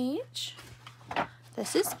saying page.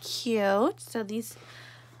 This is cute. So these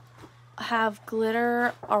have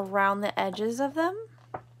glitter around the edges of them.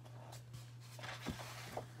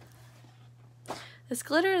 This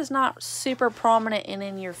glitter is not super prominent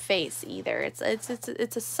in your face either. It's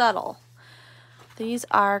a subtle. These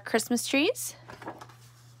are Christmas trees.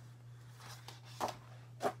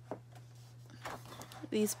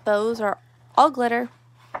 These bows are all glitter.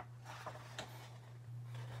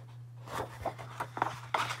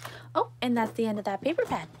 Oh, and that's the end of that paper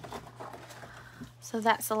pad. So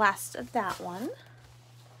that's the last of that one.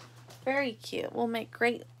 Very cute. Will make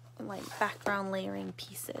great like background layering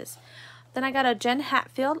pieces. Then I got a Jen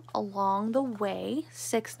Hatfield Along the Way,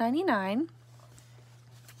 $6.99.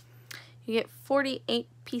 You get 48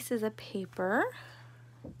 pieces of paper.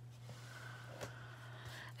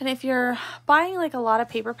 And if you're buying like a lot of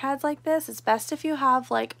paper pads like this, it's best if you have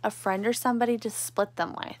like a friend or somebody to split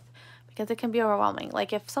them with, because it can be overwhelming.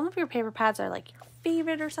 Like if some of your paper pads are like your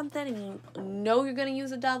favorite or something and you know you're going to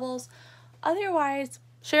use the doubles, otherwise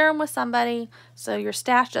share them with somebody so your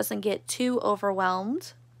stash doesn't get too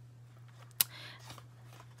overwhelmed.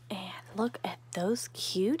 And look at those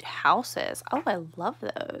cute houses. Oh, I love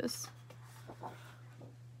those.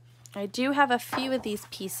 I do have a few of these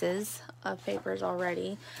pieces of papers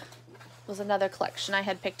already. It was another collection I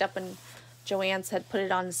had picked up and Joann's had put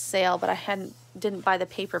it on sale, but I didn't buy the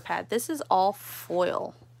paper pad. This is all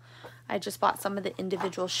foil. I just bought some of the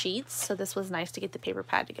individual sheets, so this was nice to get the paper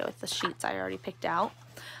pad to go with the sheets I already picked out.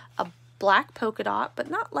 A black polka dot, but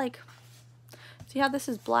not like, see how this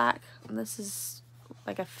is black and this is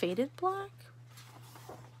like a faded black?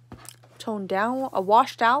 Toned down, a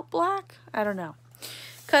washed out black? I don't know.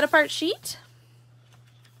 Cut apart sheet.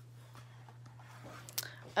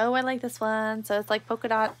 Oh, I like this one. So it's like polka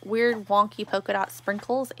dot, weird wonky polka dot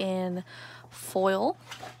sprinkles in foil.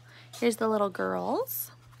 Here's the little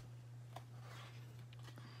girls.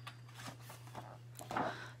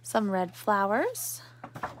 Some red flowers.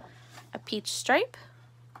 A peach stripe.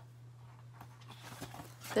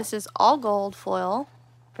 This is all gold foil.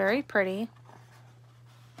 Very pretty.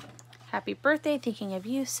 Happy birthday, thinking of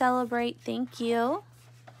you, celebrate, thank you.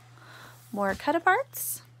 More cut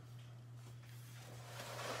aparts.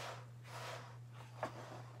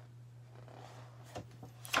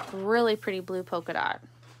 Really pretty blue polka dot.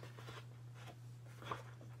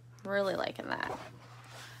 Really liking that.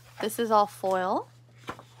 This is all foil.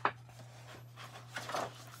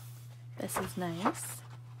 This is nice.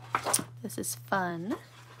 This is fun.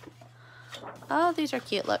 Oh, these are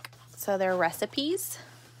cute. Look. So they're recipes.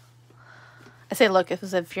 I say look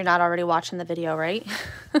as if you're not already watching the video, right?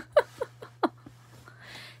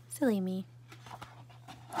 Silly me.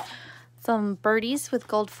 Some birdies with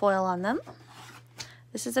gold foil on them.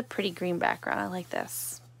 This is a pretty green background. I like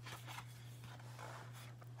this.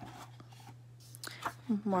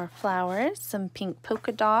 More flowers. Some pink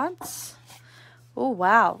polka dots. Oh,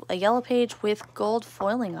 wow. A yellow page with gold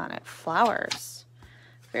foiling on it. Flowers.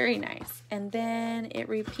 Very nice. And then it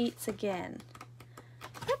repeats again.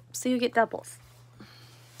 Yep, so you get doubles.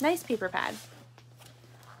 Nice paper pad.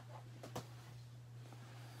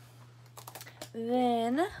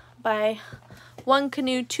 Then by One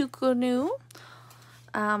Canoe, Two Canoe,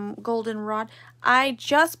 golden rod. I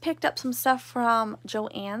just picked up some stuff from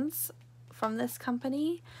Joann's from this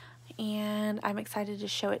company, and I'm excited to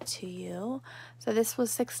show it to you. So this was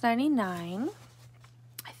 $6.99.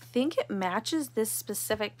 I think it matches this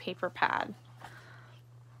specific paper pad.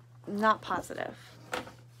 Not positive,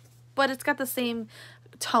 but it's got the same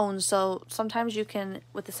tone. So sometimes you can,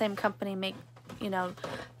 with the same company, make, you know,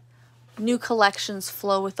 new collections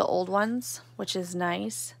flow with the old ones, which is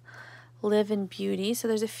nice. Live in Beauty. So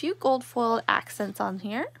there's a few gold foiled accents on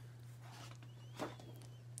here.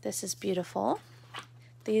 This is beautiful.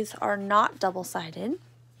 These are not double-sided.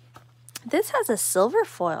 This has a silver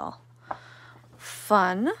foil.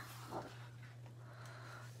 Fun.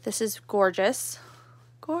 This is gorgeous.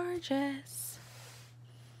 Gorgeous.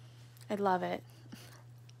 I love it.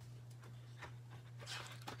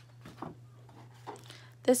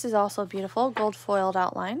 This is also beautiful, gold foiled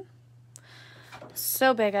outline.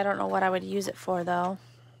 So big, I don't know what I would use it for though.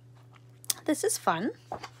 This is fun.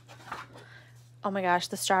 Oh my gosh,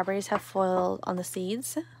 the strawberries have foil on the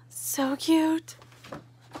seeds. So cute.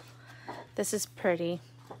 This is pretty.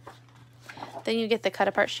 Then you get the cut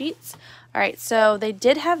apart sheets. All right, so they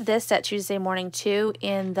did have this at Tuesday Morning too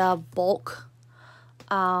in the bulk.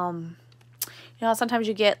 You know, sometimes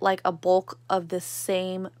you get like a bulk of the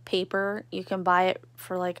same paper. You can buy it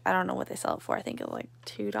for like, I don't know what they sell it for. I think it was like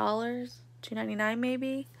 $2, $2.99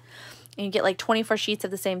 maybe. And you get like 24 sheets of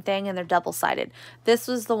the same thing, and they're double-sided. This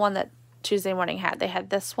was the one that Tuesday Morning had. They had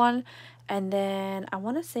this one, and then I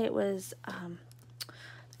want to say it was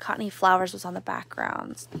Cottony Flowers was on the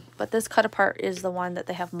background. But this cut apart is the one that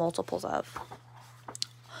they have multiples of.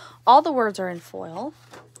 All the words are in foil.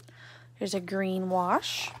 Here's a green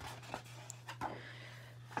wash.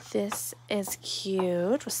 This is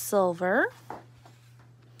cute with silver.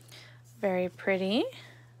 Very pretty.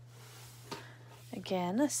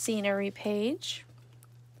 Again, a scenery page.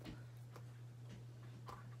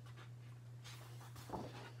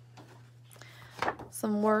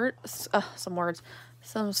 Some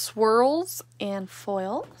swirls and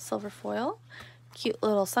foil, silver foil. Cute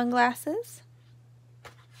little sunglasses.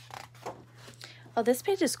 Oh, this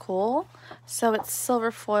page is cool. So it's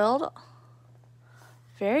silver foiled.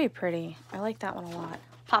 Very pretty. I like that one a lot.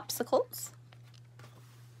 Popsicles.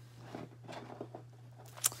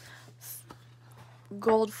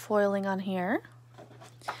 Gold foiling on here.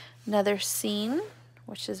 Another scene,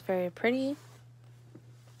 which is very pretty.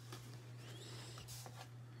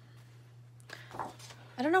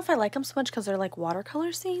 I don't know if I like them so much because they're like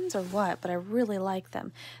watercolor scenes or what, but I really like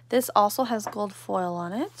them. This also has gold foil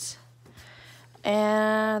on it.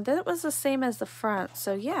 And that was the same as the front.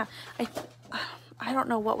 So yeah, I don't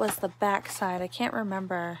know what was the back side. I can't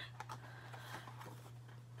remember.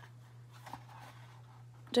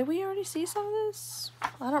 Did we already see some of this?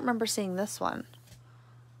 I don't remember seeing this one.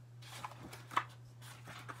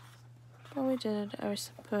 But we did, I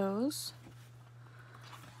suppose.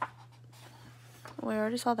 We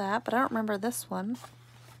already saw that, but I don't remember this one.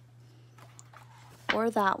 Or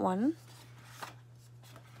that one.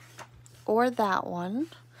 Or that one.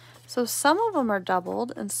 So some of them are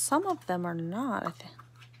doubled and some of them are not, I think.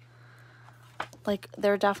 Like,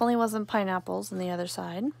 there definitely wasn't pineapples on the other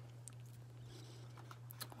side.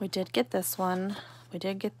 We did get this one. We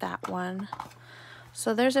did get that one.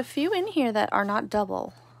 So there's a few in here that are not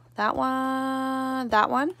double. That one,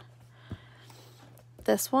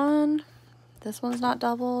 this one. This one's not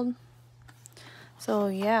doubled. So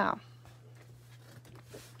yeah.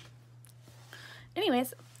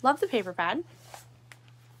 Anyways, love the paper pad.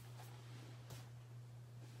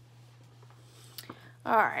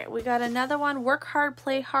 Alright, we got another one, Work Hard,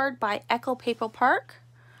 Play Hard by Echo Paper Park.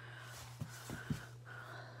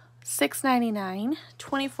 $6.99,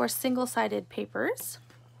 24 single-sided papers.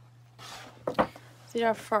 These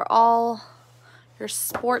are for all your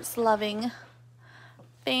sports-loving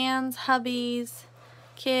fans, hubbies,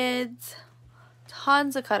 kids.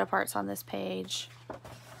 Tons of cut-aparts on this page.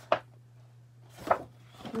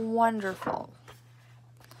 Wonderful.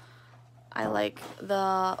 I like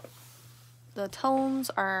the tones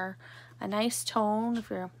are a nice tone if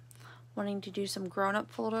you're wanting to do some grown-up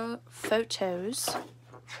photos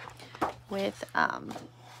with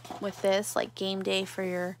this, like game day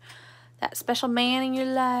for that special man in your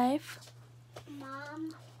life.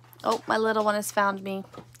 Mom. Oh, my little one has found me.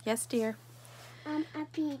 Yes, dear. A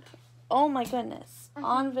pig. Oh my goodness.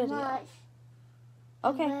 On video.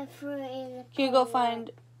 Okay. Can you go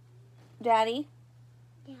find Daddy?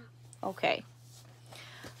 Yeah. Okay.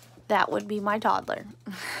 That would be my toddler.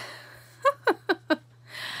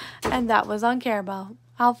 And that was on Caramel.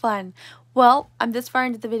 How fun. Well, I'm this far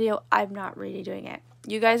into the video, I'm not really doing it.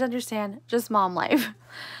 You guys understand, just mom life.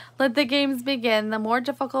 Let the games begin. The more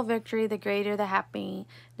difficult victory, the greater the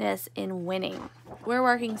happiness in winning. We're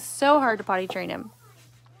working so hard to potty train him.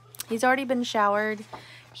 He's already been showered.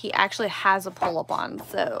 He actually has a pull-up on,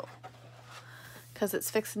 so, because it's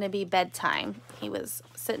fixing to be bedtime. He was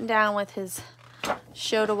sitting down with his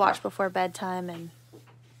show to watch before bedtime, and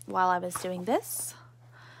while I was doing this,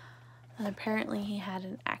 and apparently he had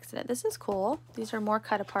an accident. This is cool. These are more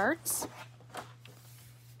cut-aparts.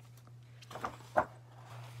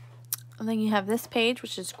 And then you have this page,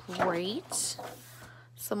 which is great.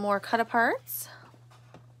 Some more cut-aparts.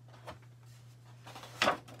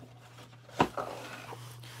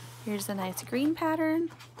 Here's a nice green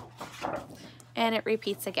pattern. and it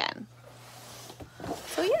repeats again.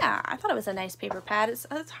 So yeah, I thought it was a nice paper pad.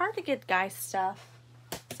 It's hard to get guy stuff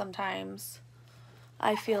sometimes,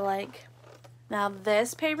 I feel like. Now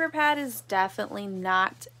this paper pad is definitely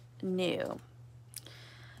not new.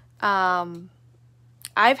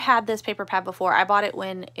 I've had this paper pad before. I bought it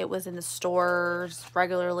when it was in the stores,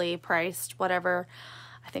 regularly priced, whatever.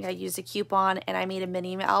 I think I used a coupon and I made a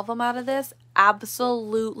mini album out of this.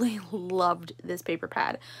 Absolutely loved this paper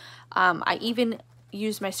pad. I even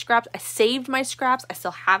used my scraps. I saved my scraps. I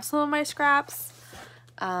still have some of my scraps.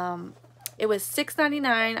 It was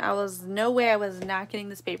 $6.99. No way I was not getting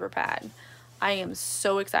this paper pad. I am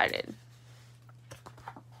so excited.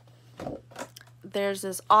 There's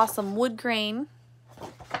this awesome wood grain.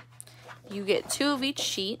 You get 2 of each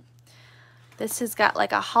sheet. This has got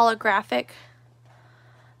like a holographic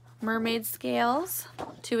mermaid scales.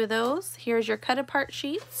 2 of those. Here's your cut apart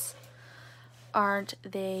sheets. Aren't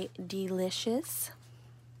they delicious?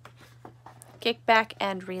 Kick back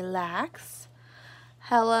and relax.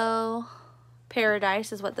 Hello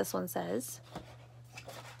Paradise is what this one says.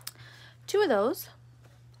 2 of those.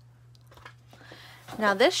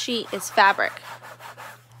 Now this sheet is fabric.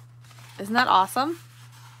 Isn't that awesome?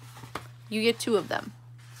 You get 2 of them.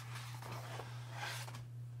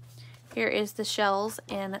 Here is the shells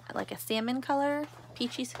in like a salmon color,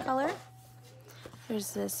 peachy color.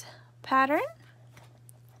 There's this pattern.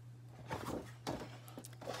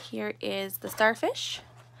 Here is the starfish.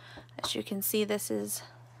 As you can see, this is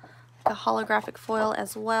a holographic foil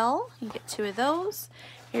as well. You get 2 of those.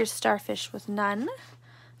 Here's starfish with none.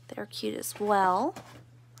 They're cute as well.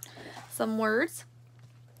 Some words.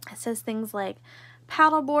 It says things like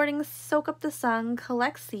paddleboarding, soak up the sun,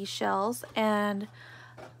 collect seashells, and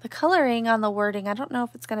the coloring on the wording, I don't know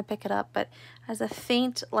if it's going to pick it up, but has a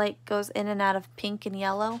faint like goes in and out of pink and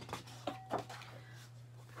yellow.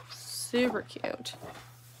 Super cute.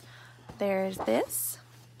 There's this.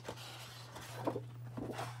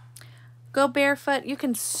 Go barefoot. You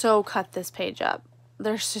can so cut this page up.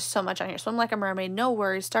 There's just so much on here. Swim like a mermaid, no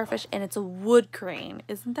worries, starfish, and it's a wood grain.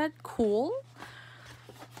 Isn't that cool?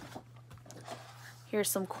 Here's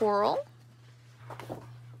some coral.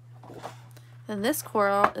 And this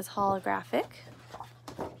coral is holographic.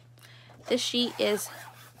 This sheet is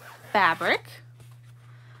fabric.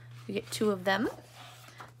 You get 2 of them.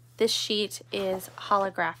 This sheet is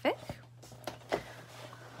holographic.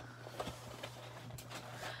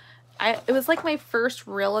 It was like my first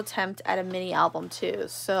real attempt at a mini album too,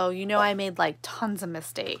 so you know I made like tons of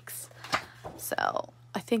mistakes. So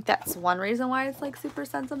I think that's one reason why it's like super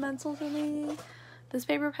sentimental to me, this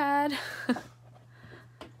paper pad.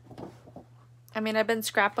 I mean, I've been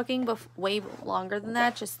scrapbooking way longer than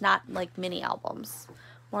that, just not like mini albums,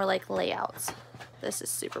 more like layouts. This is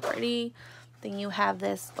super pretty. Then you have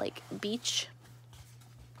this like beach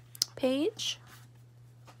page.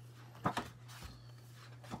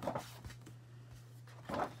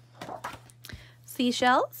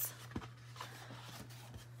 Seashells.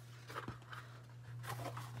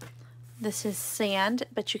 This is sand,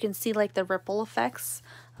 but you can see like the ripple effects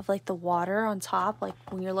of like the water on top, like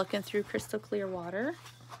when you're looking through crystal clear water.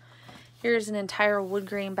 Here's an entire wood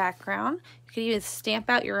grain background. You could even stamp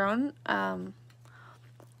out your own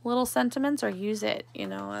little sentiments or use it, you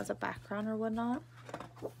know, as a background or whatnot.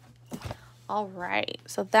 All right,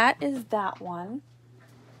 so that is that one.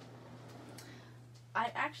 I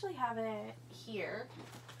actually have it here.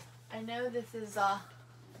 I know this is a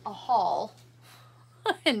haul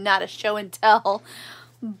and not a show and tell,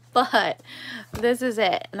 but this is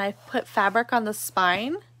it. And I put fabric on the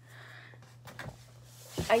spine.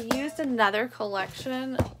 I used another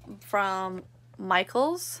collection from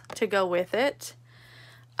Michael's to go with it.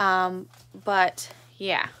 But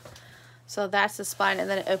yeah, so that's the spine, and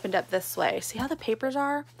then it opened up this way. See how the papers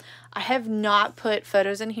are? I have not put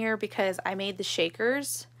photos in here because I made the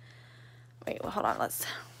shakers. Wait, well, hold on, let's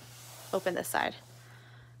open this side.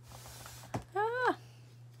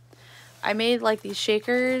 I made like these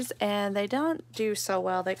shakers and they don't do so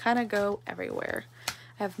well. They kind of go everywhere.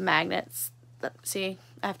 I have magnets. See,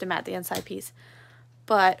 I have to mat the inside piece.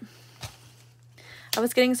 But I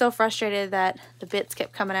was getting so frustrated that the bits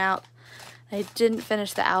kept coming out. I didn't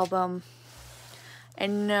finish the album. I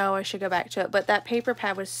know I should go back to it, but that paper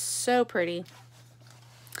pad was so pretty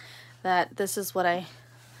that this is what I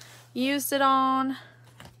used it on.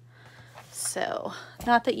 So,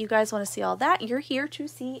 not that you guys want to see all that. You're here to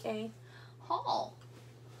see a haul.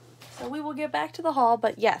 So we will get back to the haul,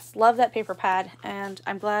 but yes, love that paper pad, and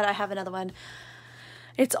I'm glad I have another one.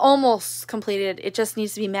 It's almost completed. It just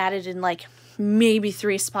needs to be matted in like maybe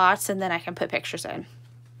 3 spots, and then I can put pictures in.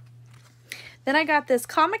 Then I got this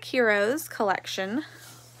Comic Heroes collection.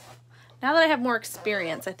 Now that I have more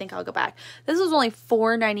experience, I think I'll go back. This was only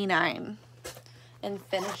 $4.99 and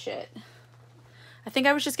finish it. I think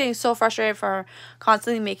I was just getting so frustrated for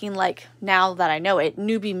constantly making, like, now that I know it,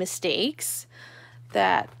 newbie mistakes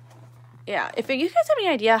that, yeah. If you guys have any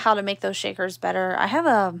idea how to make those shakers better, I have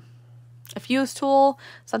a fuse tool.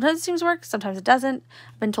 Sometimes it seems to work, sometimes it doesn't.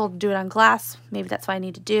 I've been told to do it on glass. Maybe that's what I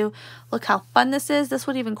need to do. Look how fun this is. This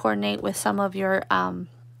would even coordinate with some of your,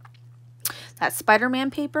 that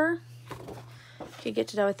Spider-Man paper. You could get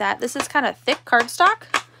to know with that. This is kind of thick cardstock.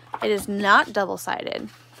 It is not double-sided.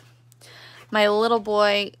 My little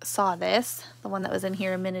boy saw this, the one that was in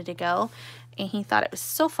here a minute ago, and he thought it was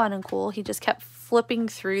so fun and cool. He just kept flipping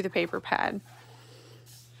through the paper pad.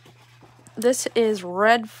 This is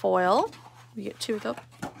red foil. We get 2 of the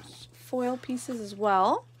foil pieces as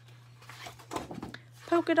well.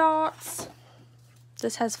 Polka dots.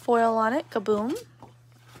 This has foil on it. Kaboom.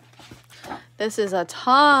 This is a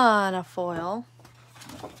ton of foil.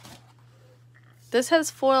 This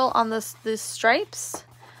has foil on these stripes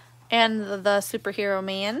and the superhero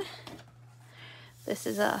man. This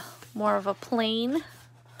is more of a plain.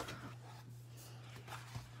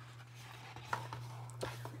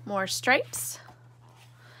 More stripes.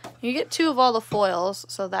 You get 2 of all the foils,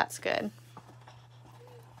 so that's good.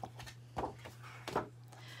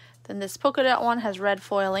 Then this polka dot one has red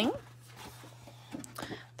foiling.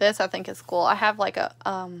 This I think is cool. I have like a,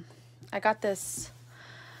 I got this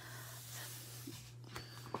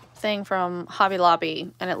thing from Hobby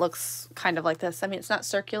Lobby, and it looks kind of like this. I mean, it's not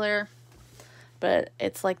circular, but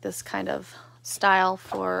it's like this kind of style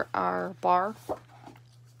for our bar.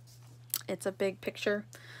 It's a big picture,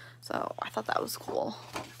 so I thought that was cool.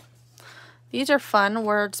 These are fun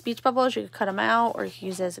word speech bubbles. You could cut them out, or you can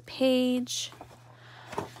use it as a page.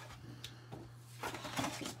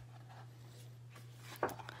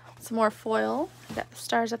 Some more foil. You got the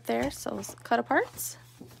stars up there, so cut aparts.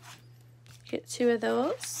 Get 2 of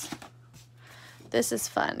those. This is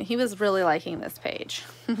fun. He was really liking this page.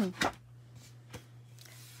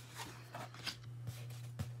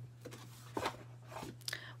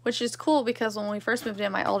 Which is cool because when we first moved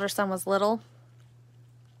in, my older son was little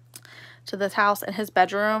to this house, and his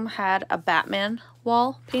bedroom had a Batman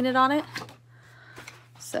wall painted on it.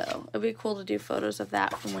 So it'd be cool to do photos of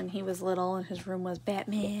that from when he was little and his room was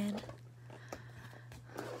Batman.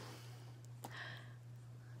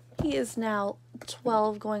 He is now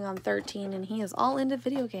 12 going on 13, and he is all into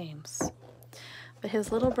video games. But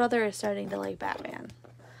his little brother is starting to like Batman.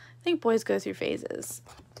 I think boys go through phases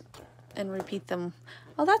and repeat them.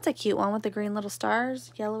 Oh, that's a cute one with the green little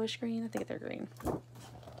stars. Yellowish green. I think they're green.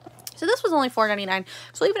 So this was only $4.99.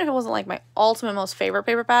 So even if it wasn't like my ultimate most favorite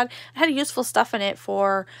paper pad, it had useful stuff in it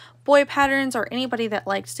for boy patterns or anybody that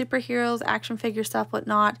liked superheroes, action figure stuff,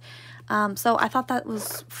 whatnot. So I thought that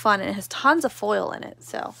was fun, and it has tons of foil in it.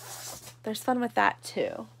 So there's fun with that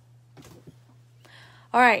too.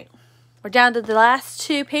 All right, we're down to the last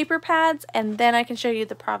 2 paper pads, and then I can show you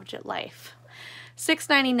the Project Life.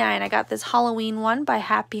 $6.99. I got this Halloween one by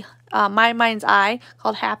My Mind's Eye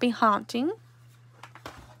called Happy Haunting.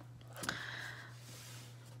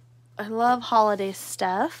 I love holiday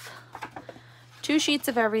stuff. 2 sheets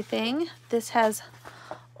of everything. This has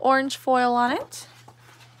orange foil on it.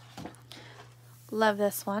 Love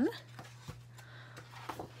this one.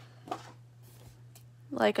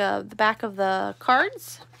 Like the back of the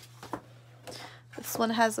cards. This one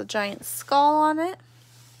has a giant skull on it.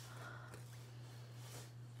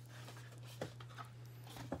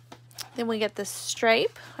 Then we get this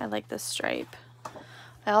stripe. I like this stripe.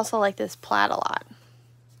 I also like this plaid a lot.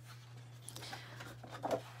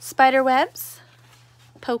 Spider webs,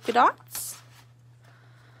 polka dots,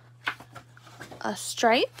 a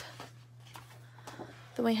stripe.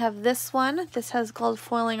 Then we have this one. This has gold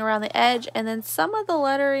foiling around the edge, and then some of the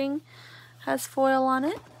lettering has foil on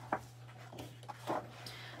it.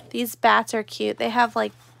 These bats are cute. They have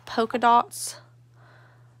like polka dots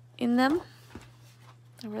in them.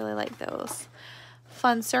 I really like those.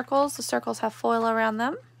 Fun circles. The circles have foil around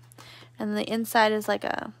them, and the inside is like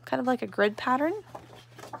a kind of like a grid pattern.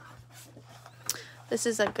 This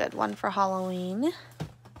is a good one for Halloween.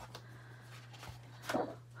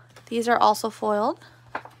 These are also foiled.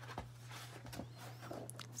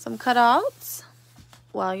 Some cutouts.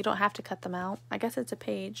 Well, you don't have to cut them out. I guess it's a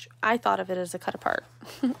page. I thought of it as a cut apart.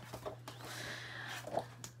 It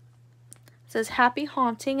says Happy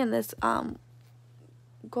Haunting, and this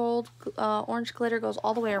gold orange glitter goes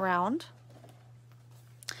all the way around.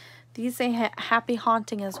 These say Happy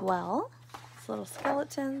Haunting as well. It's little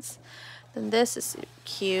skeletons. Then this is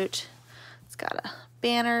cute. It's got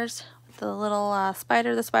banners with the little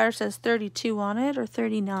spider. The spider says 32 on it, or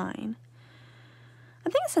 39. I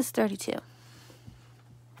think it says 32.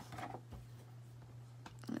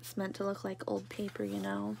 It's meant to look like old paper, you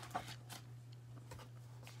know.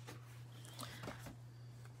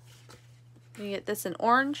 You get this in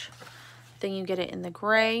orange, then you get it in the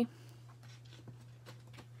gray.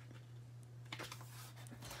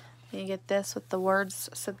 You get this with the words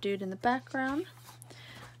subdued in the background.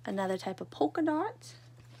 Another type of polka dot.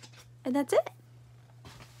 And that's it.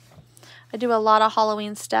 I do a lot of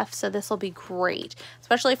Halloween stuff, so this will be great.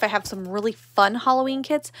 Especially if I have some really fun Halloween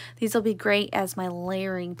kits. These will be great as my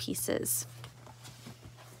layering pieces.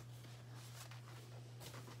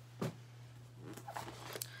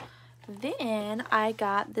 Then I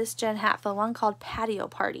got this Jen Hatfield one called Patio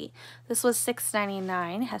Party. This was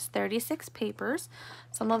 $6.99. It has 36 papers.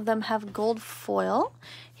 Some of them have gold foil.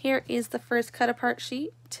 Here is the first cut apart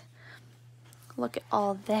sheet. Look at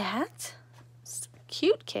all that. It's a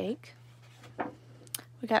cute cake.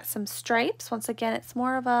 We got some stripes. Once again, it's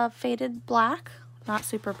more of a faded black, not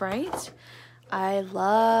super bright. I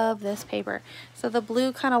love this paper. So the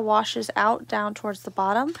blue kind of washes out down towards the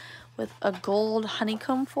bottom with a gold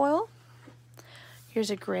honeycomb foil. Here's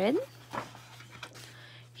a grid.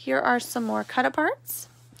 Here are some more cut-aparts.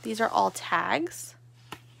 These are all tags.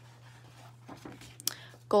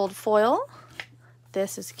 Gold foil.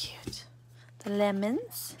 This is cute. The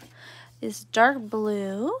lemons is dark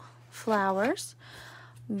blue flowers.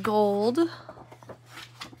 Gold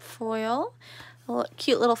foil.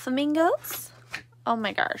 Cute little flamingos. Oh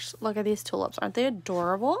my gosh, look at these tulips. Aren't they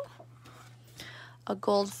adorable? A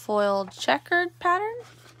gold foiled checkered pattern.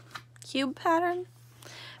 Cube pattern.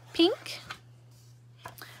 Pink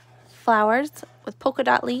flowers with polka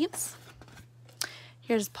dot leaves.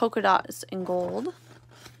 Here's polka dots in gold.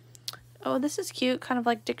 Oh, this is cute, kind of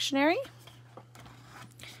like dictionary.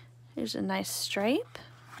 Here's a nice stripe.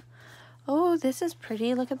 Oh, this is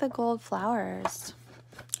pretty. Look at the gold flowers.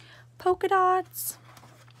 Polka dots.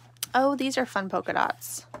 Oh, these are fun polka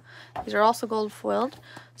dots. These are also gold foiled.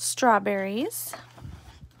 Strawberries.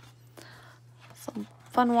 Some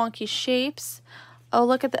fun wonky shapes. Oh,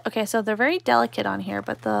 look at the, okay, so they're very delicate on here,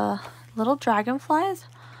 but the little dragonflies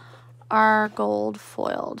are gold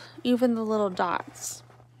foiled. Even the little dots.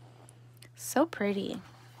 So pretty.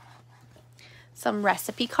 Some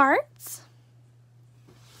recipe cards.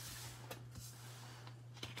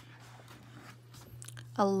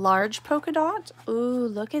 A large polka dot. Ooh,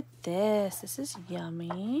 look at this. This is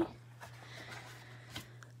yummy.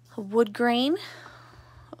 A wood grain.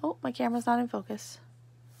 Oh, my camera's not in focus.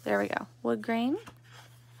 There we go. Wood grain.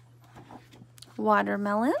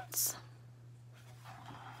 Watermelons.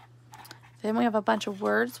 Then we have a bunch of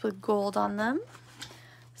words with gold on them.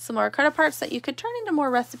 Some more cut aparts that you could turn into more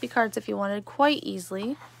recipe cards if you wanted quite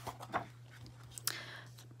easily.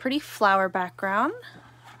 Pretty flower background.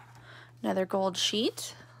 Another gold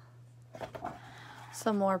sheet.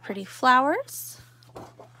 Some more pretty flowers.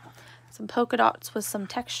 Some polka dots with some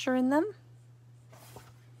texture in them.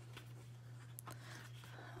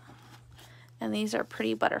 And these are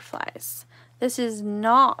pretty butterflies. This is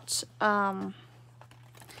not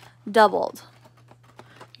doubled.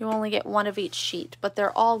 You only get one of each sheet, but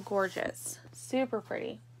they're all gorgeous. Super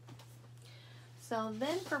pretty. So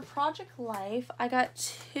then for Project Life, I got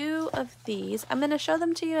 2 of these. I'm going to show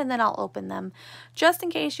them to you and then I'll open them just in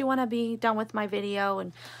case you want to be done with my video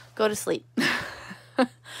and go to sleep.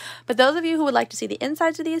 But those of you who would like to see the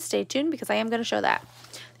insides of these, stay tuned because I am going to show that.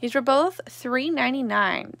 These were both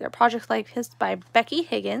 $3.99. They're Project Life by Becky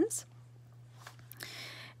Higgins.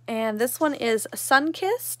 And this one is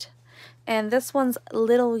Sun-Kissed. And this one's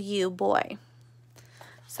Little You Boy.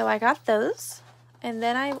 So I got those. And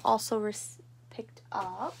then I also picked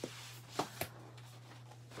up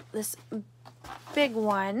this big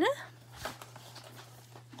one.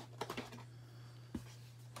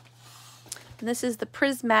 And this is the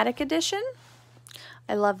Prismatic Edition.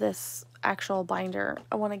 I love this actual binder.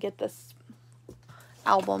 I want to get this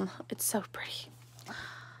album. It's so pretty.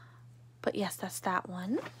 But yes, that's that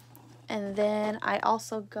one. And then I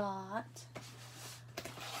also got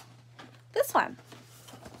this one.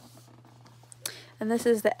 And this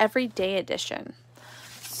is the Everyday Edition.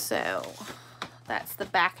 So that's the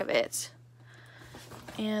back of it.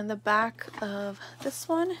 And the back of this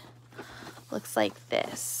one looks like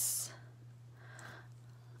this.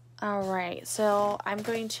 Alright, so I'm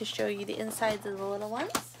going to show you the insides of the little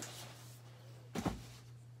ones.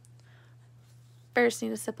 First,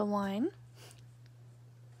 need a sip of wine.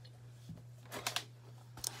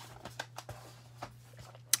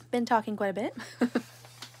 Been talking quite a bit.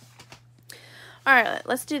 Alright,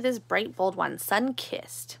 let's do this bright, bold one.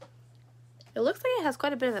 Sun-Kissed. It looks like it has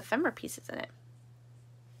quite a bit of ephemera pieces in it.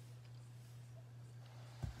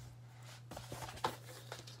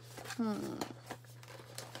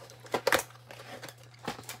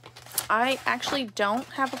 I actually don't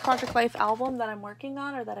have a Project Life album that I'm working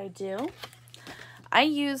on or that I do. I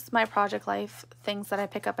use my Project Life things that I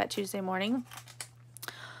pick up at Tuesday morning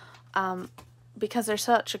because they're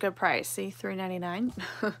such a good price. See,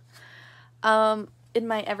 $3.99. In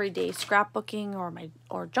my everyday scrapbooking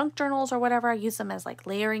or junk journals or whatever, I use them as like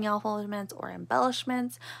layering elements or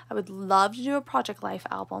embellishments. I would love to do a Project Life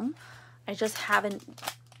album. I just haven't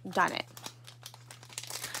done it.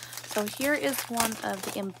 So here is one of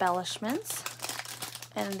the embellishments,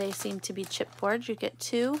 and they seem to be chipboard. You get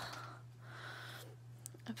 2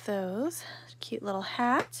 of those. Cute little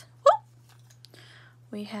hat. Woo!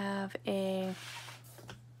 We have a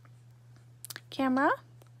camera.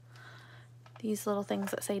 These little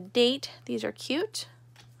things that say date. These are cute.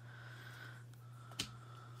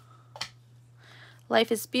 Life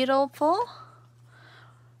is beautiful.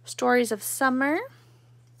 Stories of summer.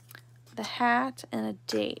 The hat and a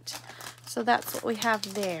date. So that's what we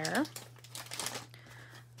have there.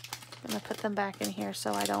 I'm going to put them back in here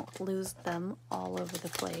so I don't lose them all over the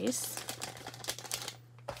place.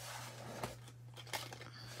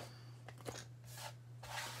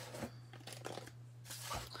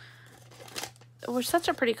 It was such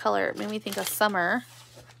a pretty color. It made me think of summer.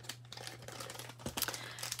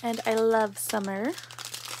 And I love summer.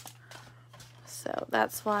 So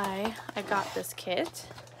that's why I got this kit.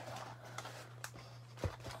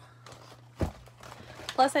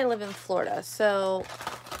 Plus I live in Florida, so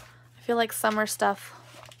I feel like summer stuff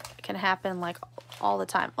can happen like all the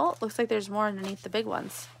time. Oh, it looks like there's more underneath the big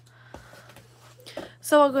ones.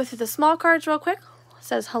 So I'll go through the small cards real quick. It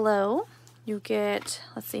says hello. You get,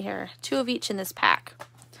 let's see here, 2 of each in this pack.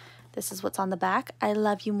 This is what's on the back. I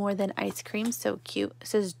love you more than ice cream. So cute. It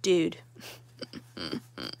says dude.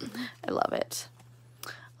 I love it.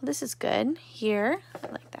 Well, this is good. Here,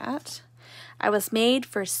 I like that. I was made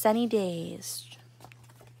for sunny days.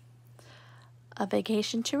 A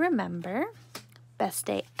vacation to remember. Best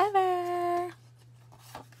day ever.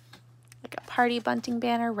 Like a party bunting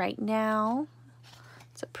banner right now.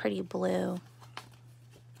 It's a pretty blue.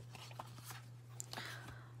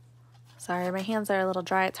 Sorry, my hands are a little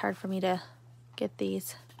dry. It's hard for me to get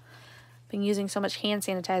these. Been using so much hand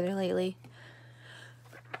sanitizer lately.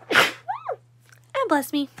 And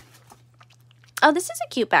bless me. Oh, this is a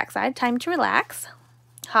cute backside. Time to relax.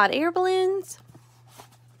 Hot air balloons.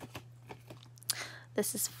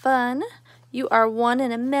 This is fun. You are one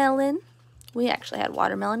in a melon. We actually had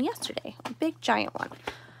watermelon yesterday. A big giant one.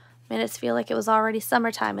 Made us feel like it was already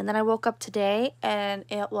summertime. And then I woke up today and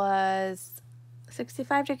it was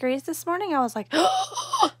 65 degrees this morning. I was like,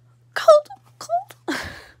 oh, cold.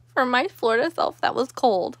 For my Florida self, that was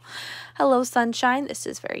cold. Hello, sunshine. This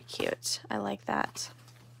is very cute. I like that.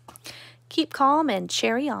 Keep calm and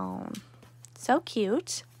cherry on. So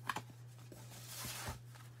cute.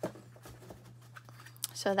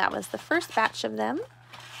 So that was the first batch of them.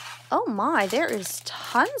 Oh my, there is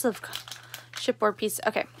tons of chipboard pieces.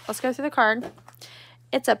 Okay, let's go through the card.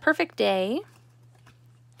 It's a perfect day.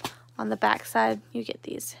 On the back side, you get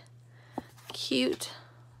these cute,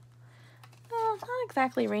 well, not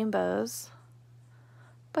exactly rainbows,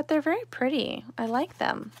 but they're very pretty. I like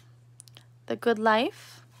them. The Good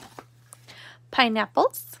Life.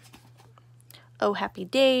 Pineapples. Oh, happy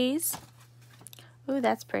days. Ooh,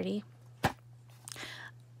 that's pretty.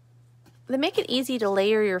 They make it easy to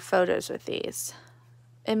layer your photos with these,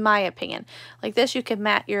 in my opinion. Like this, you can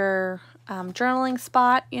mat your journaling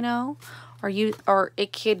spot, you know, or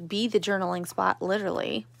it could be the journaling spot,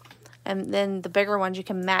 literally. And then the bigger ones you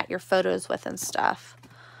can mat your photos with and stuff.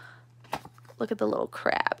 Look at the little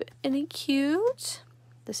crab. Isn't he cute?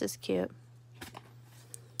 This is cute.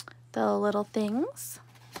 The little things.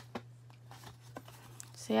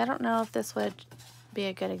 See, I don't know if this would be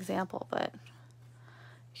a good example, but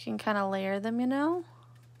you can kind of layer them, you know,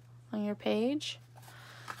 on your page.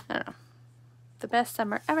 I don't know. The best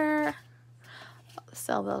summer ever. Oh, the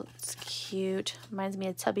sailboat's cute. Reminds me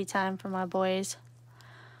of Tubby Time for my boys.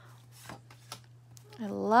 I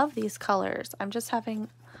love these colors. I'm just having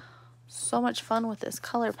so much fun with this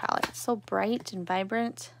color palette. It's so bright and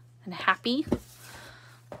vibrant and happy.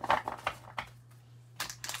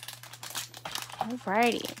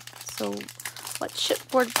 Alrighty. So what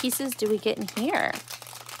chipboard pieces do we get in here?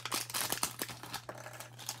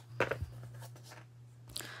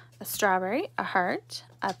 A strawberry, a heart,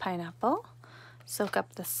 a pineapple, soak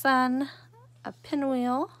up the sun, a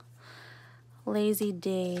pinwheel, lazy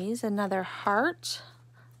days, another heart,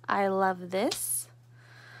 I love this,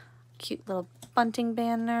 cute little bunting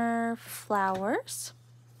banner, flowers,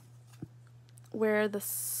 where the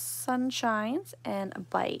sun shines, and a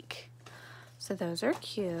bike. So those are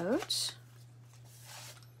cute.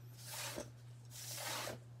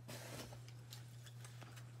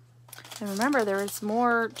 And remember, there was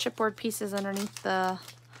more chipboard pieces underneath the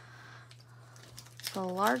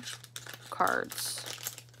large cards.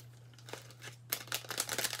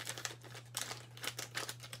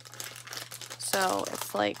 So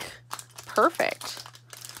it's like perfect.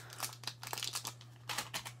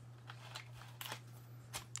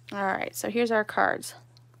 All right, so here's our cards.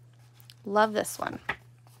 Love this one.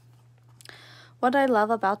 What I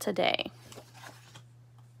love about today.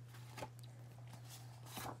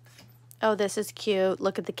 Oh, this is cute.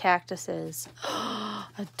 Look at the cactuses.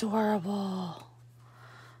 Adorable.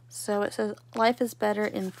 So it says, life is better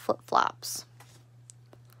in flip-flops.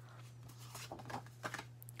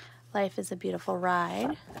 Life is a beautiful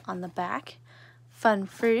ride on the back. Fun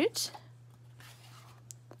fruit.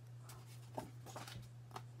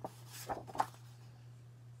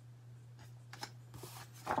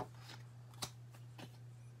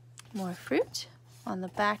 More fruit. On the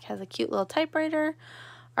back has a cute little typewriter.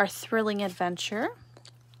 Our thrilling adventure.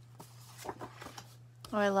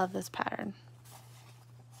 Oh, I love this pattern.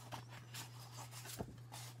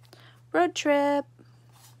 Road trip.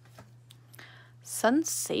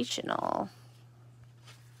 Sensational.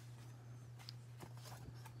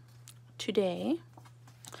 Today.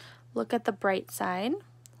 Look at the bright side.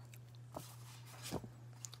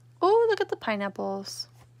 Oh, look at the pineapples.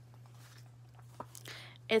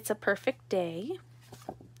 It's a perfect day.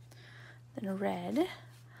 Then red.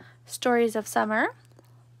 Stories of summer.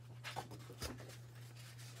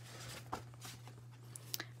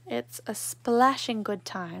 It's a splashing good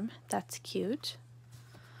time. That's cute.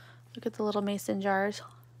 Look at the little mason jars.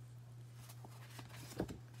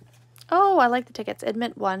 Oh, I like the tickets.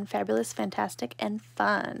 Admit 1, fabulous, fantastic, and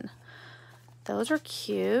fun. Those are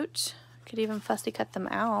cute. Could even fussy cut them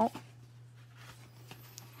out.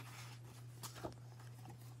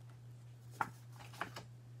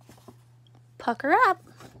 Pucker up.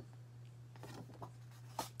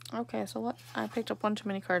 Okay, so what? I picked up one too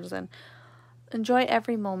many cards then. Enjoy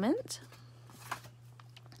every moment.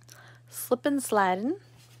 Slippin' slidin'.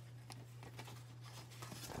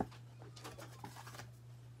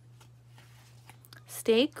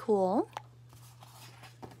 Stay cool.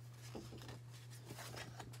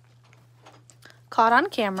 Caught on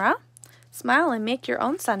camera. Smile and make your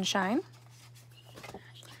own sunshine.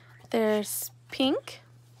 There's pink.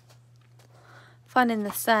 Fun in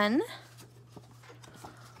the sun.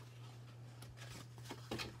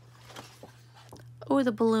 Oh,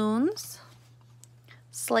 the balloons.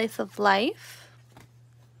 Slice of life.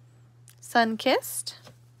 Sun-kissed.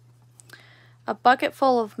 A bucket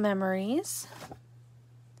full of memories.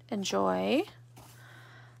 Enjoy.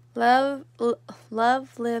 Love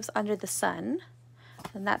lives under the sun.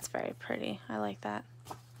 And that's very pretty. I like that.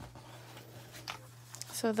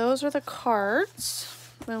 So those are the cards.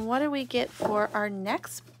 And what do we get for our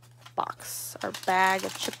next box? Our bag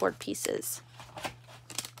of chipboard pieces.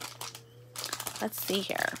 Let's see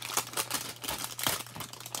here.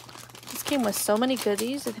 This came with so many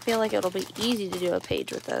goodies. I feel like it'll be easy to do a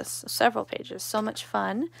page with this. Several pages. So much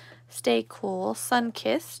fun. Stay cool.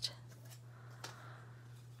 Sun-kissed.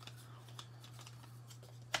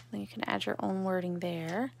 Then you can add your own wording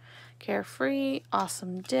there. Carefree.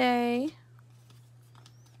 Awesome day.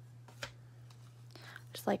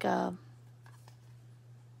 Just like a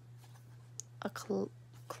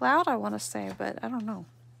cloud, I want to say, but I don't know.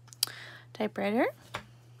 Typewriter.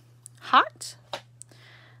 Hot.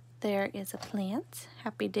 There is a plant.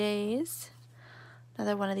 Happy days.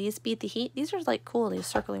 Another one of these. Beat the heat. These are like cool.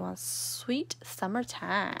 These circly ones. Sweet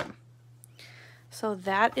summertime. So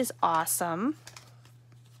that is awesome.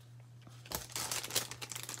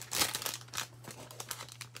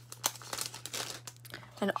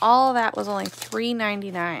 And all that was only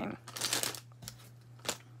 $3.99.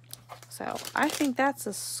 So I think that's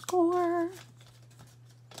a score.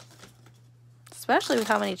 Especially with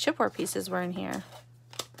how many chipboard pieces were in here.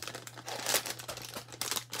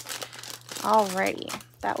 Alrighty.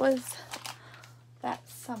 That was that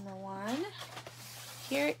summer one.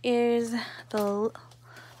 Here is the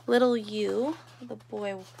little you, the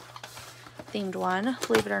boy themed one.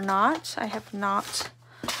 Believe it or not, I have not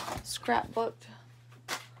scrapbooked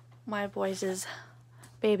my boys'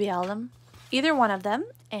 baby album, either one of them.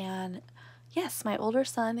 And yes, my older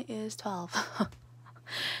son is 12.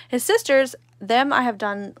 His sisters, them I have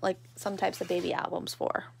done like some types of baby albums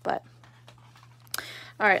for, but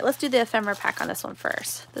all right, let's do the ephemera pack on this one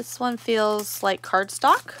first. This one feels like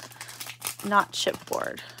cardstock, not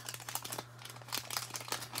chipboard.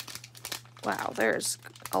 Wow, there's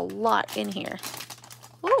a lot in here.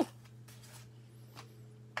 Woo!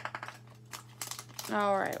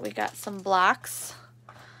 All right, we got some blocks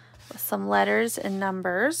with some letters and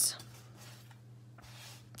numbers.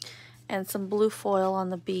 And some blue foil on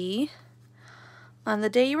the B. On the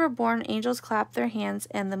day you were born, angels clapped their hands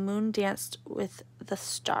and the moon danced with the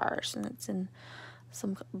stars. And it's in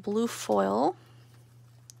some blue foil.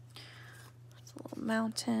 It's a little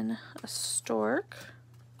mountain, a stork.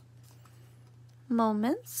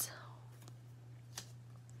 Moments.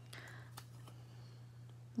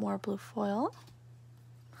 More blue foil.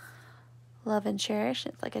 Love and cherish.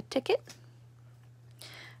 It's like a ticket.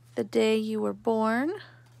 The day you were born.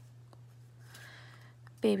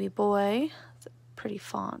 Baby boy. It's a pretty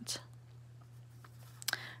font.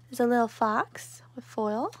 There's a little fox with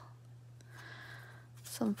foil.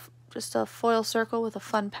 Just a foil circle with a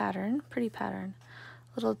fun pattern. Pretty pattern.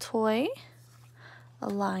 Little toy. A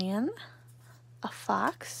lion. A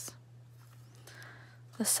fox.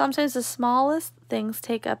 Sometimes the smallest things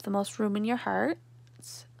take up the most room in your heart.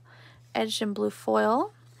 It's edged in blue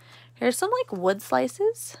foil. Here's some like wood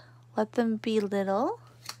slices. Let them be little.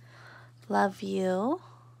 Love you.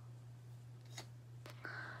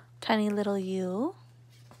 Tiny little you.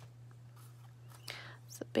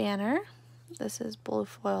 It's a banner. This is blue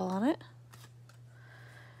foil on it.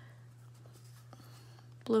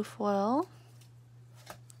 Blue foil.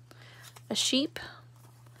 A sheep.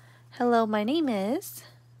 Hello, my name is.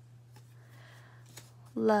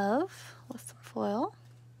 Love with some foil.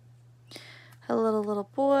 Hello, little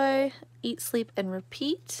boy. Eat, sleep, and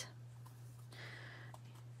repeat.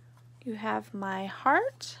 You have my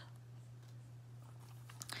heart.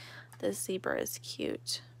 This zebra is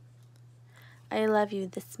cute. I love you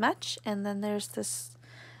this much. And then there's this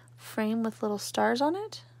frame with little stars on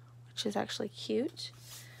it, which is actually cute.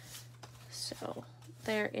 So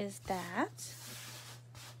there is that.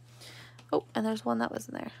 Oh, and there's one that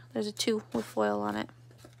wasn't there. There's a 2 with foil on it.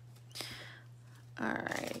 All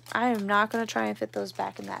right. I am not going to try and fit those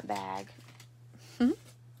back in that bag.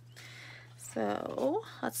 So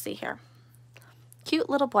let's see here. Cute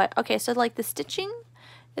little boy. Okay, so like the stitching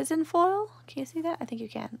is in foil. Can you see that? I think you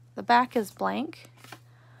can. The back is blank.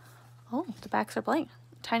 Oh, the backs are blank.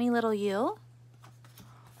 Tiny little you.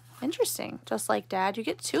 Interesting. Just like Dad, you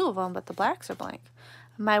get 2 of them, but the blacks are blank.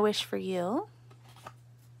 My wish for you.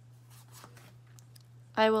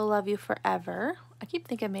 I will love you forever. I keep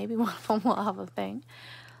thinking maybe one of them will have a thing.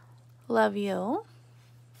 Love you.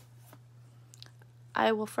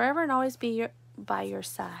 I will forever and always be by your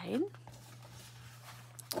side.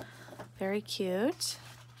 Very cute.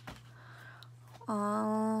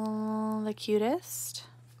 The cutest.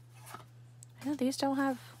 I know these don't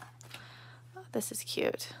have. Oh, this is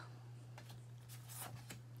cute.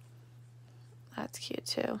 That's cute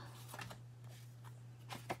too.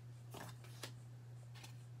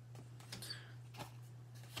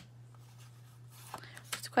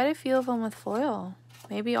 There's quite a few of them with foil.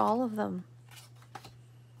 Maybe all of them.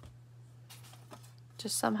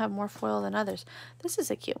 Just some have more foil than others. This is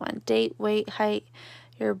a cute one. Date, weight, height,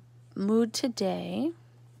 your mood today.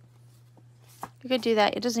 You could do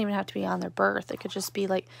that. It doesn't even have to be on their birth. It could just be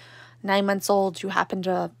like 9 months old. You happen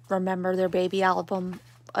to remember their baby album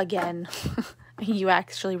again. You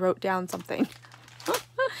actually wrote down something.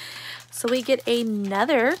 So we get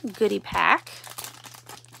another goodie pack.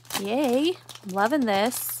 Yay. I'm loving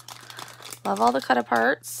this. Love all the cut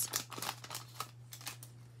aparts.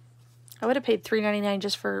 I would have paid $3.99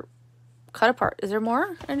 just for cut apart. Is there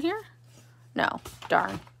more in here? No.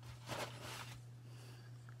 Darn.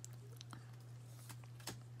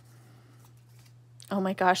 Oh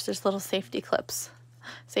my gosh, there's little safety clips.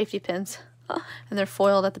 Safety pins. And they're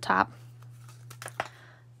foiled at the top.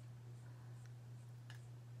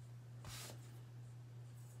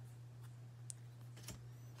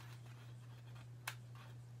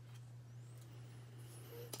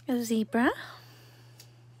 A zebra.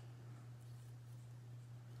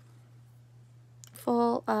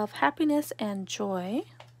 Full of happiness and joy.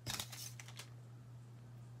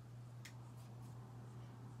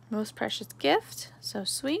 Most precious gift. So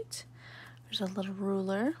sweet. There's a little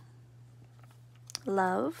ruler.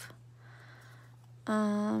 Love.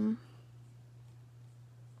 Month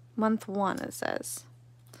 1 it says.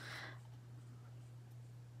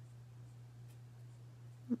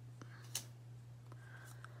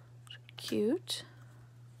 Cute.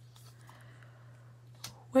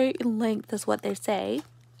 Weight and length is what they say.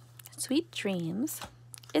 Sweet dreams.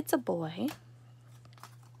 It's a boy.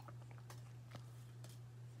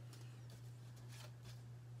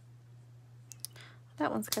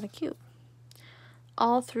 That one's kind of cute.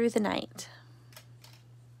 all through the night.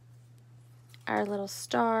 Our little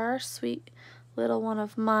star, sweet little one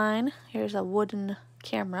of mine. Here's a wooden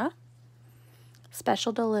camera.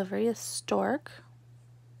 Special delivery, a stork.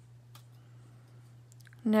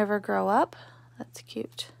 Never grow up. That's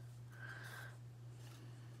cute.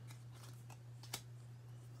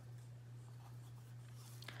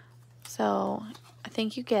 So I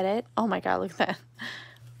think you get it. Oh my god, look at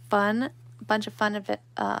that. Bunch of fun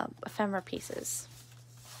ephemera pieces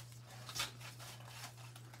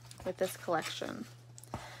with this collection.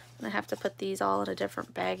 And I have to put these all in a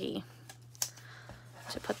different baggie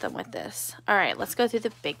to put them with this. All right, let's go through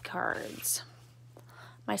the big cards.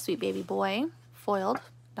 My sweet baby boy, foiled,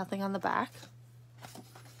 nothing on the back.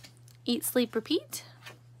 Eat, sleep, repeat.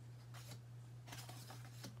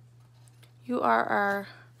 You are our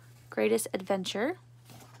greatest adventure.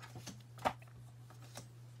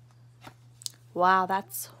 Wow,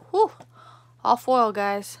 that's whew, all foil,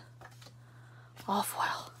 guys. All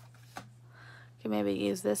foil. You can maybe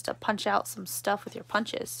use this to punch out some stuff with your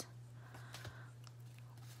punches.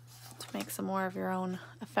 To make some more of your own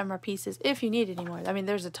ephemera pieces, if you need any more. I mean,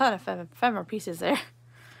 there's a ton of ephemera pieces there.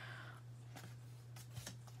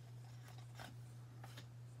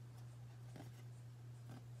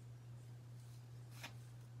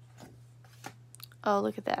 Oh,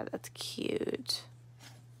 look at that. That's cute.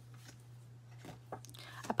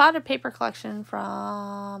 I bought a paper collection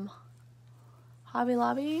from Hobby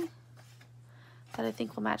Lobby that I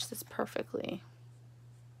think will match this perfectly.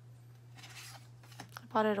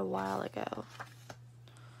 I bought it a while ago.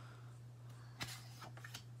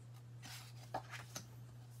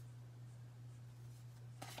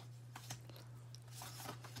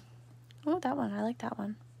 Oh, that one. I like that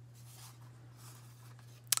one.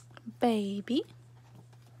 Baby.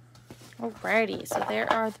 Alrighty, so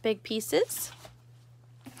there are the big pieces.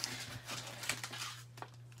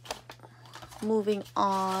 Moving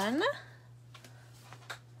on.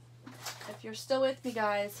 If you're still with me,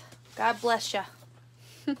 guys, God bless you.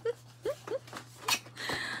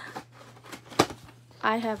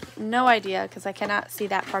 I have no idea, because I cannot see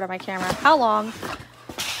that part of my camera, how long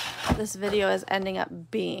this video is ending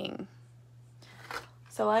up being.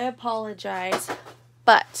 So I apologize,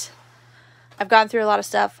 but I've gone through a lot of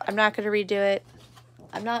stuff. I'm not going to redo it.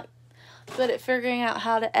 I'm not good at figuring out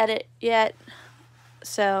how to edit yet.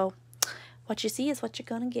 So what you see is what you're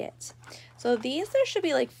going to get. So these, there should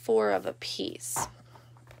be like 4 of a piece.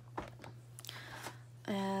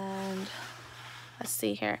 And let's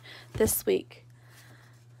see here. This week.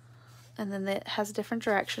 And then it has a different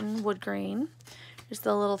direction, wood grain. There's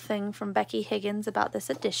the little thing from Becky Higgins about this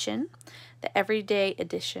edition, the everyday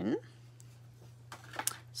edition.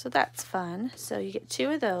 So that's fun. So you get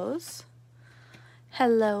 2 of those.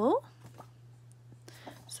 Hello.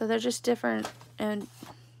 So they're just different, and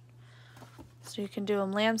so you can do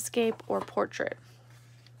them landscape or portrait.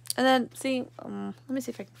 And then see, let me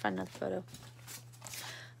see if I can find another photo.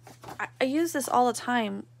 I use this all the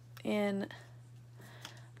time in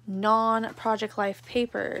non-Project Life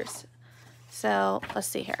papers. So let's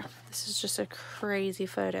see here. This is just a crazy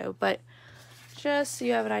photo, but just so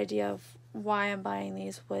you have an idea of why I'm buying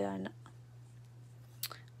these when,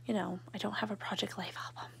 you know, I don't have a Project Life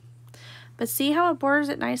album. But see how it borders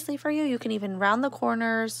it nicely for you? You can even round the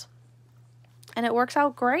corners, and it works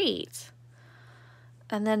out great.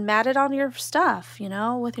 And then mat it on your stuff, you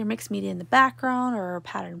know, with your mixed media in the background or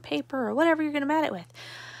pattern paper or whatever you're going to mat it with.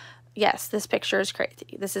 Yes, this picture is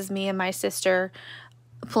crazy. This is me and my sister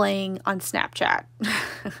playing on Snapchat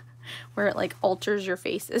where it like alters your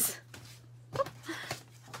faces.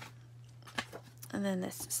 And then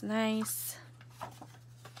this is nice.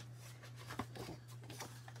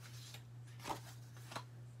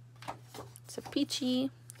 It's a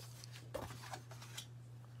peachy.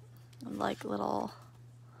 Like little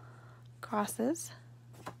crosses.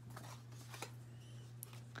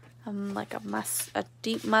 Like a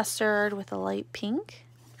deep mustard with a light pink.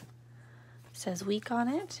 It says week on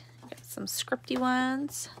it. Got some scripty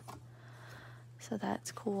ones. So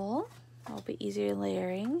that's cool. That'll be easier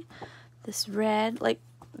layering. This red, like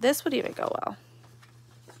this would even go well.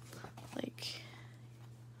 Like,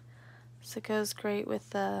 so it goes great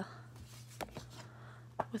with the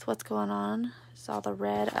what's going on. It's all the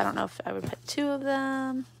red. I don't know if I would put 2 of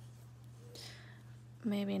them.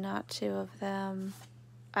 Maybe not 2 of them.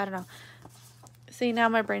 I don't know. See, now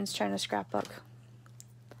my brain's trying to scrapbook.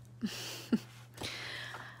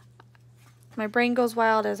 My brain goes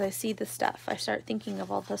wild as I see the stuff. I start thinking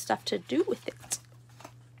of all the stuff to do with it.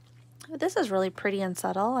 This is really pretty and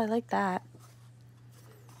subtle. I like that.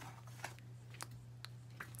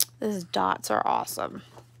 These dots are awesome.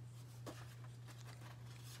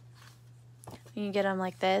 You can get them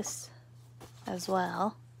like this as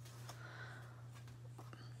well.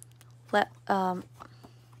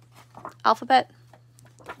 Alphabet.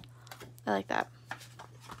 I like that.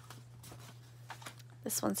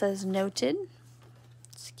 This one says noted.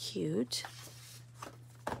 It's cute.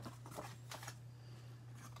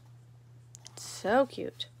 So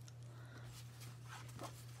cute.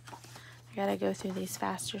 I gotta go through these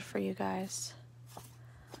faster for you guys.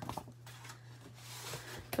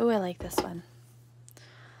 Oh, I like this one.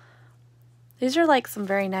 These are like some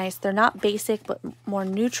very nice, they're not basic, but more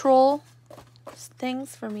neutral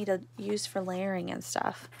things for me to use for layering and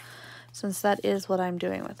stuff, since that is what I'm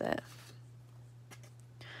doing with it.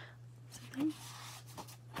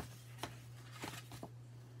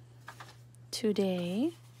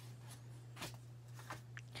 Today,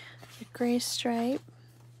 the gray stripe.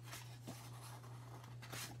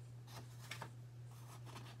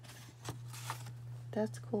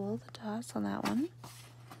 That's cool, the dots on that one.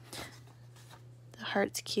 The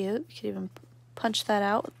heart's cute. You could even punch that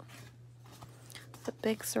out with a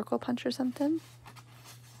big circle punch or something.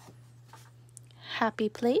 Happy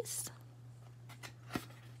place.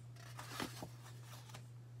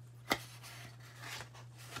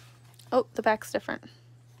 Oh, the back's different.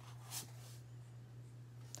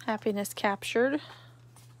 Happiness captured.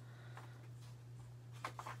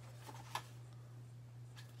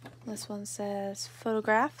 This one says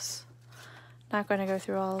photographs. Not going to go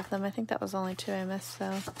through all of them. I think that was only 2 I missed,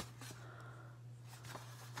 so.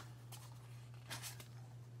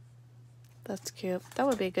 That's cute. That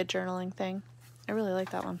would be a good journaling thing. I really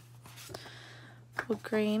like that one. Wood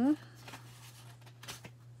green.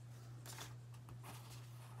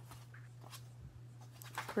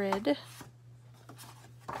 Grid.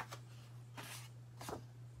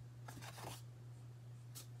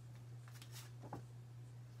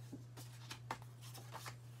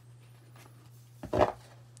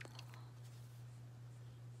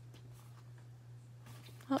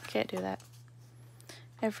 Oh, can't do that.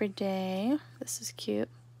 Every day. This is cute.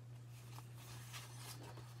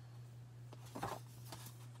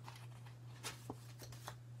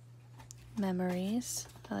 Memories.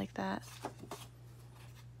 I like that.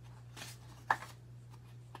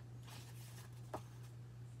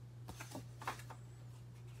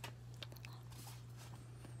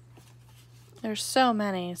 There's so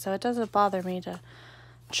many, so it doesn't bother me to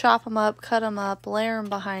chop them up, cut them up, layer them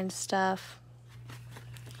behind stuff.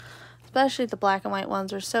 Especially the black and white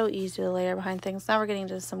ones are so easy to layer behind things. Now we're getting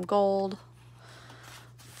to some gold.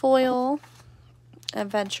 Foil.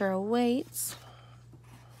 Adventure awaits.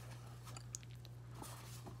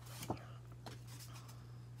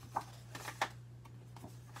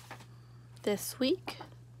 This week.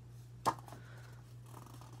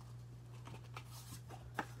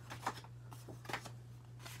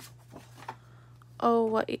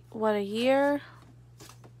 Oh, what a year.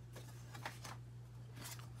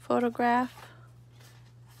 Photograph.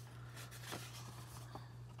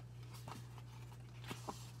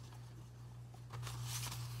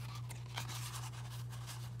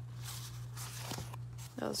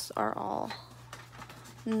 Those are all.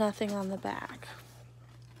 Nothing on the back.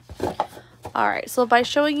 Alright, so by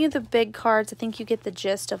showing you the big cards, I think you get the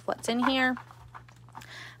gist of what's in here.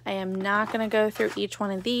 I am not going to go through each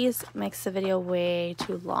one of these. It makes the video way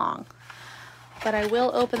too long. But I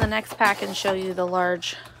will open the next pack and show you the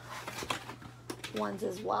large ones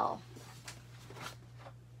as well.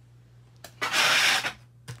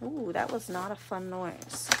 Ooh, that was not a fun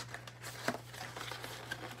noise.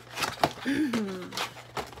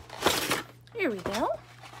 Here we go.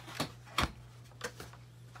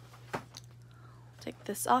 Take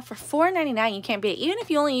this off for $4.99. You can't beat it. Even if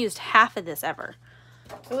you only used half of this ever.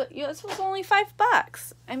 This was only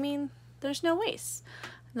 $5. I mean, there's no waste.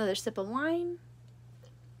 Another sip of wine.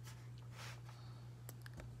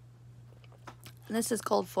 And this is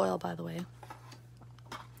gold foil, by the way.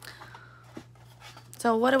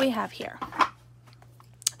 So what do we have here?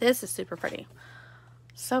 This is super pretty.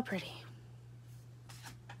 So pretty.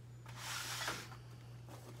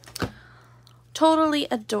 Totally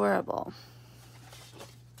adorable.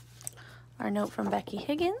 Our note from Becky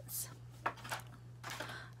Higgins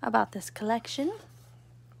about this collection.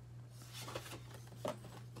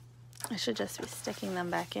 I should just be sticking them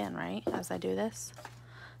back in, right, as I do this.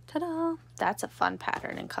 Ta-da! That's a fun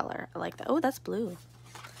pattern and color. I like that. Oh, that's blue.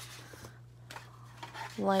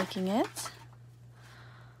 Liking it.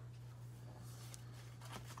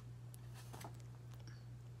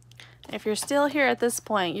 If you're still here at this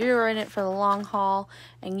point, you're in it for the long haul,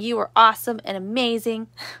 and you are awesome and amazing.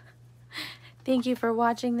 Thank you for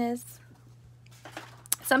watching this.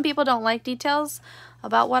 Some people don't like details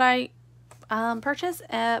about what I purchase,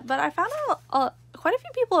 but I found out quite a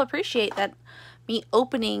few people appreciate that me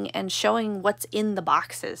opening and showing what's in the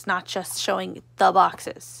boxes, not just showing the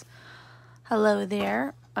boxes. Hello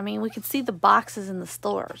there. I mean, we can see the boxes in the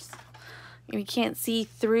stores. We can't see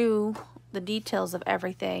through the details of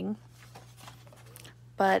everything,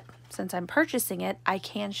 but since I'm purchasing it, I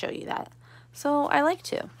can show you that. So I like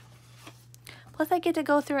to. Plus I get to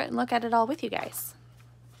go through it and look at it all with you guys,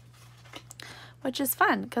 which is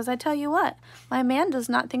fun, because I tell you what, my man does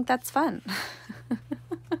not think that's fun.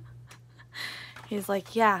 He's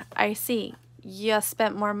like, yeah, I see. You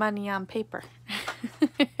spent more money on paper.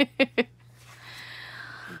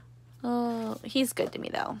 Oh, he's good to me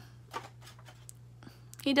though.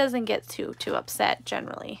 He doesn't get too upset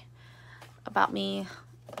generally about me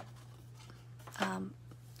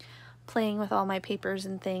playing with all my papers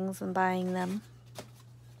and things and buying them,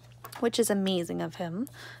 which is amazing of him.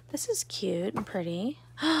 This is cute and pretty.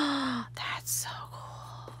 That's so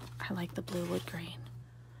cool. I like the blue wood grain.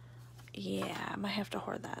 Yeah, I might have to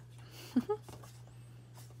hoard that.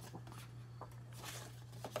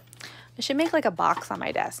 I should make like a box on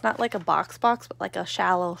my desk. Not like a box, but like a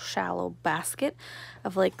shallow basket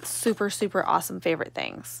of like super awesome favorite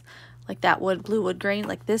things. Like that blue wood grain.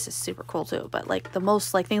 Like this is super cool too. But like the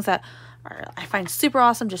most like things that I find super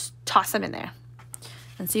awesome, just toss them in there.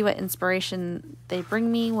 And see what inspiration they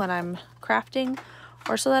bring me when I'm crafting,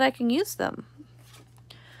 or so that I can use them.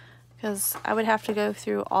 Because I would have to go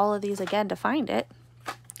through all of these again to find it.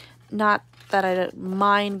 Not that I don't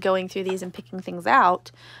mind going through these and picking things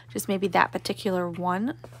out, just maybe that particular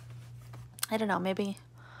one. I don't know, maybe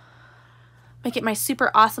make it my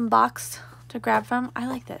super awesome box to grab from. I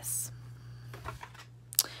like this.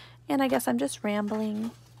 And I guess I'm just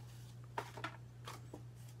rambling.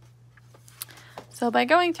 So by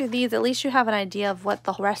going through these, at least you have an idea of what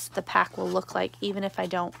the rest of the pack will look like, even if I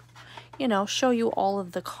don't, you know, show you all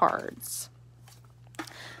of the cards.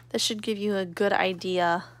 This should give you a good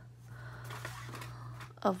idea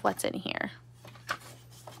of what's in here.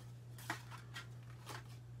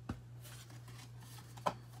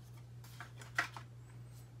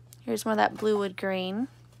 Here's more of that blue wood grain.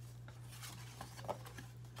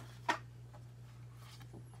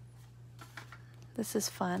 This is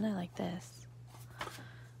fun. I like this.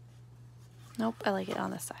 Nope, I like it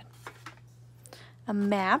on this side. A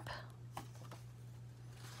map.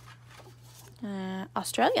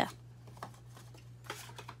 Australia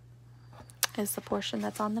is the portion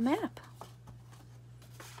that's on the map.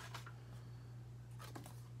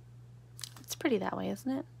 It's pretty that way,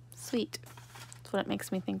 isn't it? Sweet. That's what it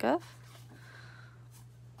makes me think of.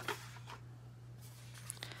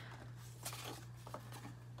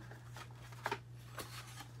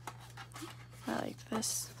 I like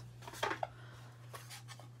this.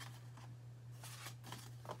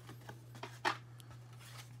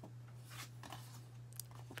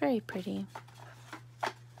 Very pretty.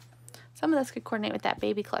 Some of this could coordinate with that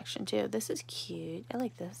baby collection too. This is cute. I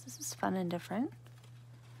like this. This is fun and different.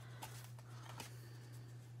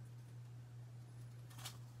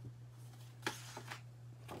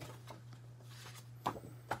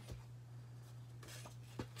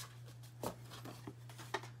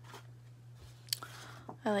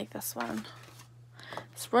 I like this one.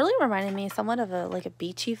 It's really reminding me somewhat of like a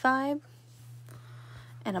beachy vibe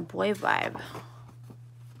and a boy vibe.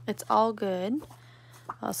 It's all good.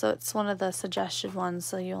 Also, it's one of the suggested ones,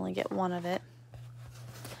 so you only get one of it.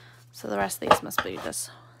 So the rest of these must be just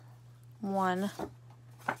one.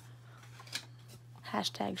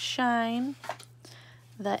 Hashtag shine.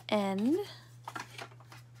 The end.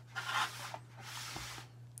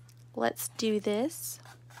 Let's do this.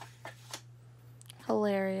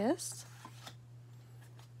 Hilarious.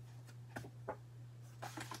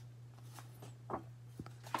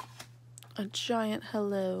 A giant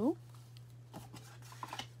hello.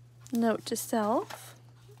 Note to self.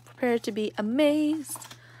 Prepare to be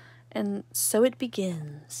amazed. And so it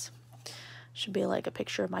begins. Should be like a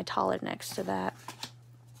picture of my toddler next to that.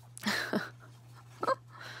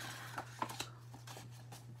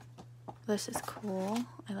 This is cool.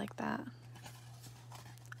 I like that.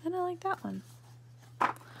 And I like that one.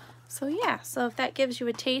 So yeah, so if that gives you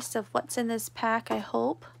a taste of what's in this pack, I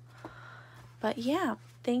hope. But yeah,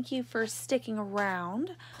 thank you for sticking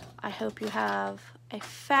around. I hope you have a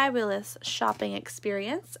fabulous shopping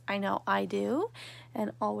experience. I know I do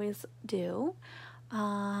and always do.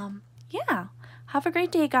 Yeah, have a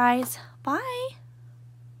great day, guys. Bye.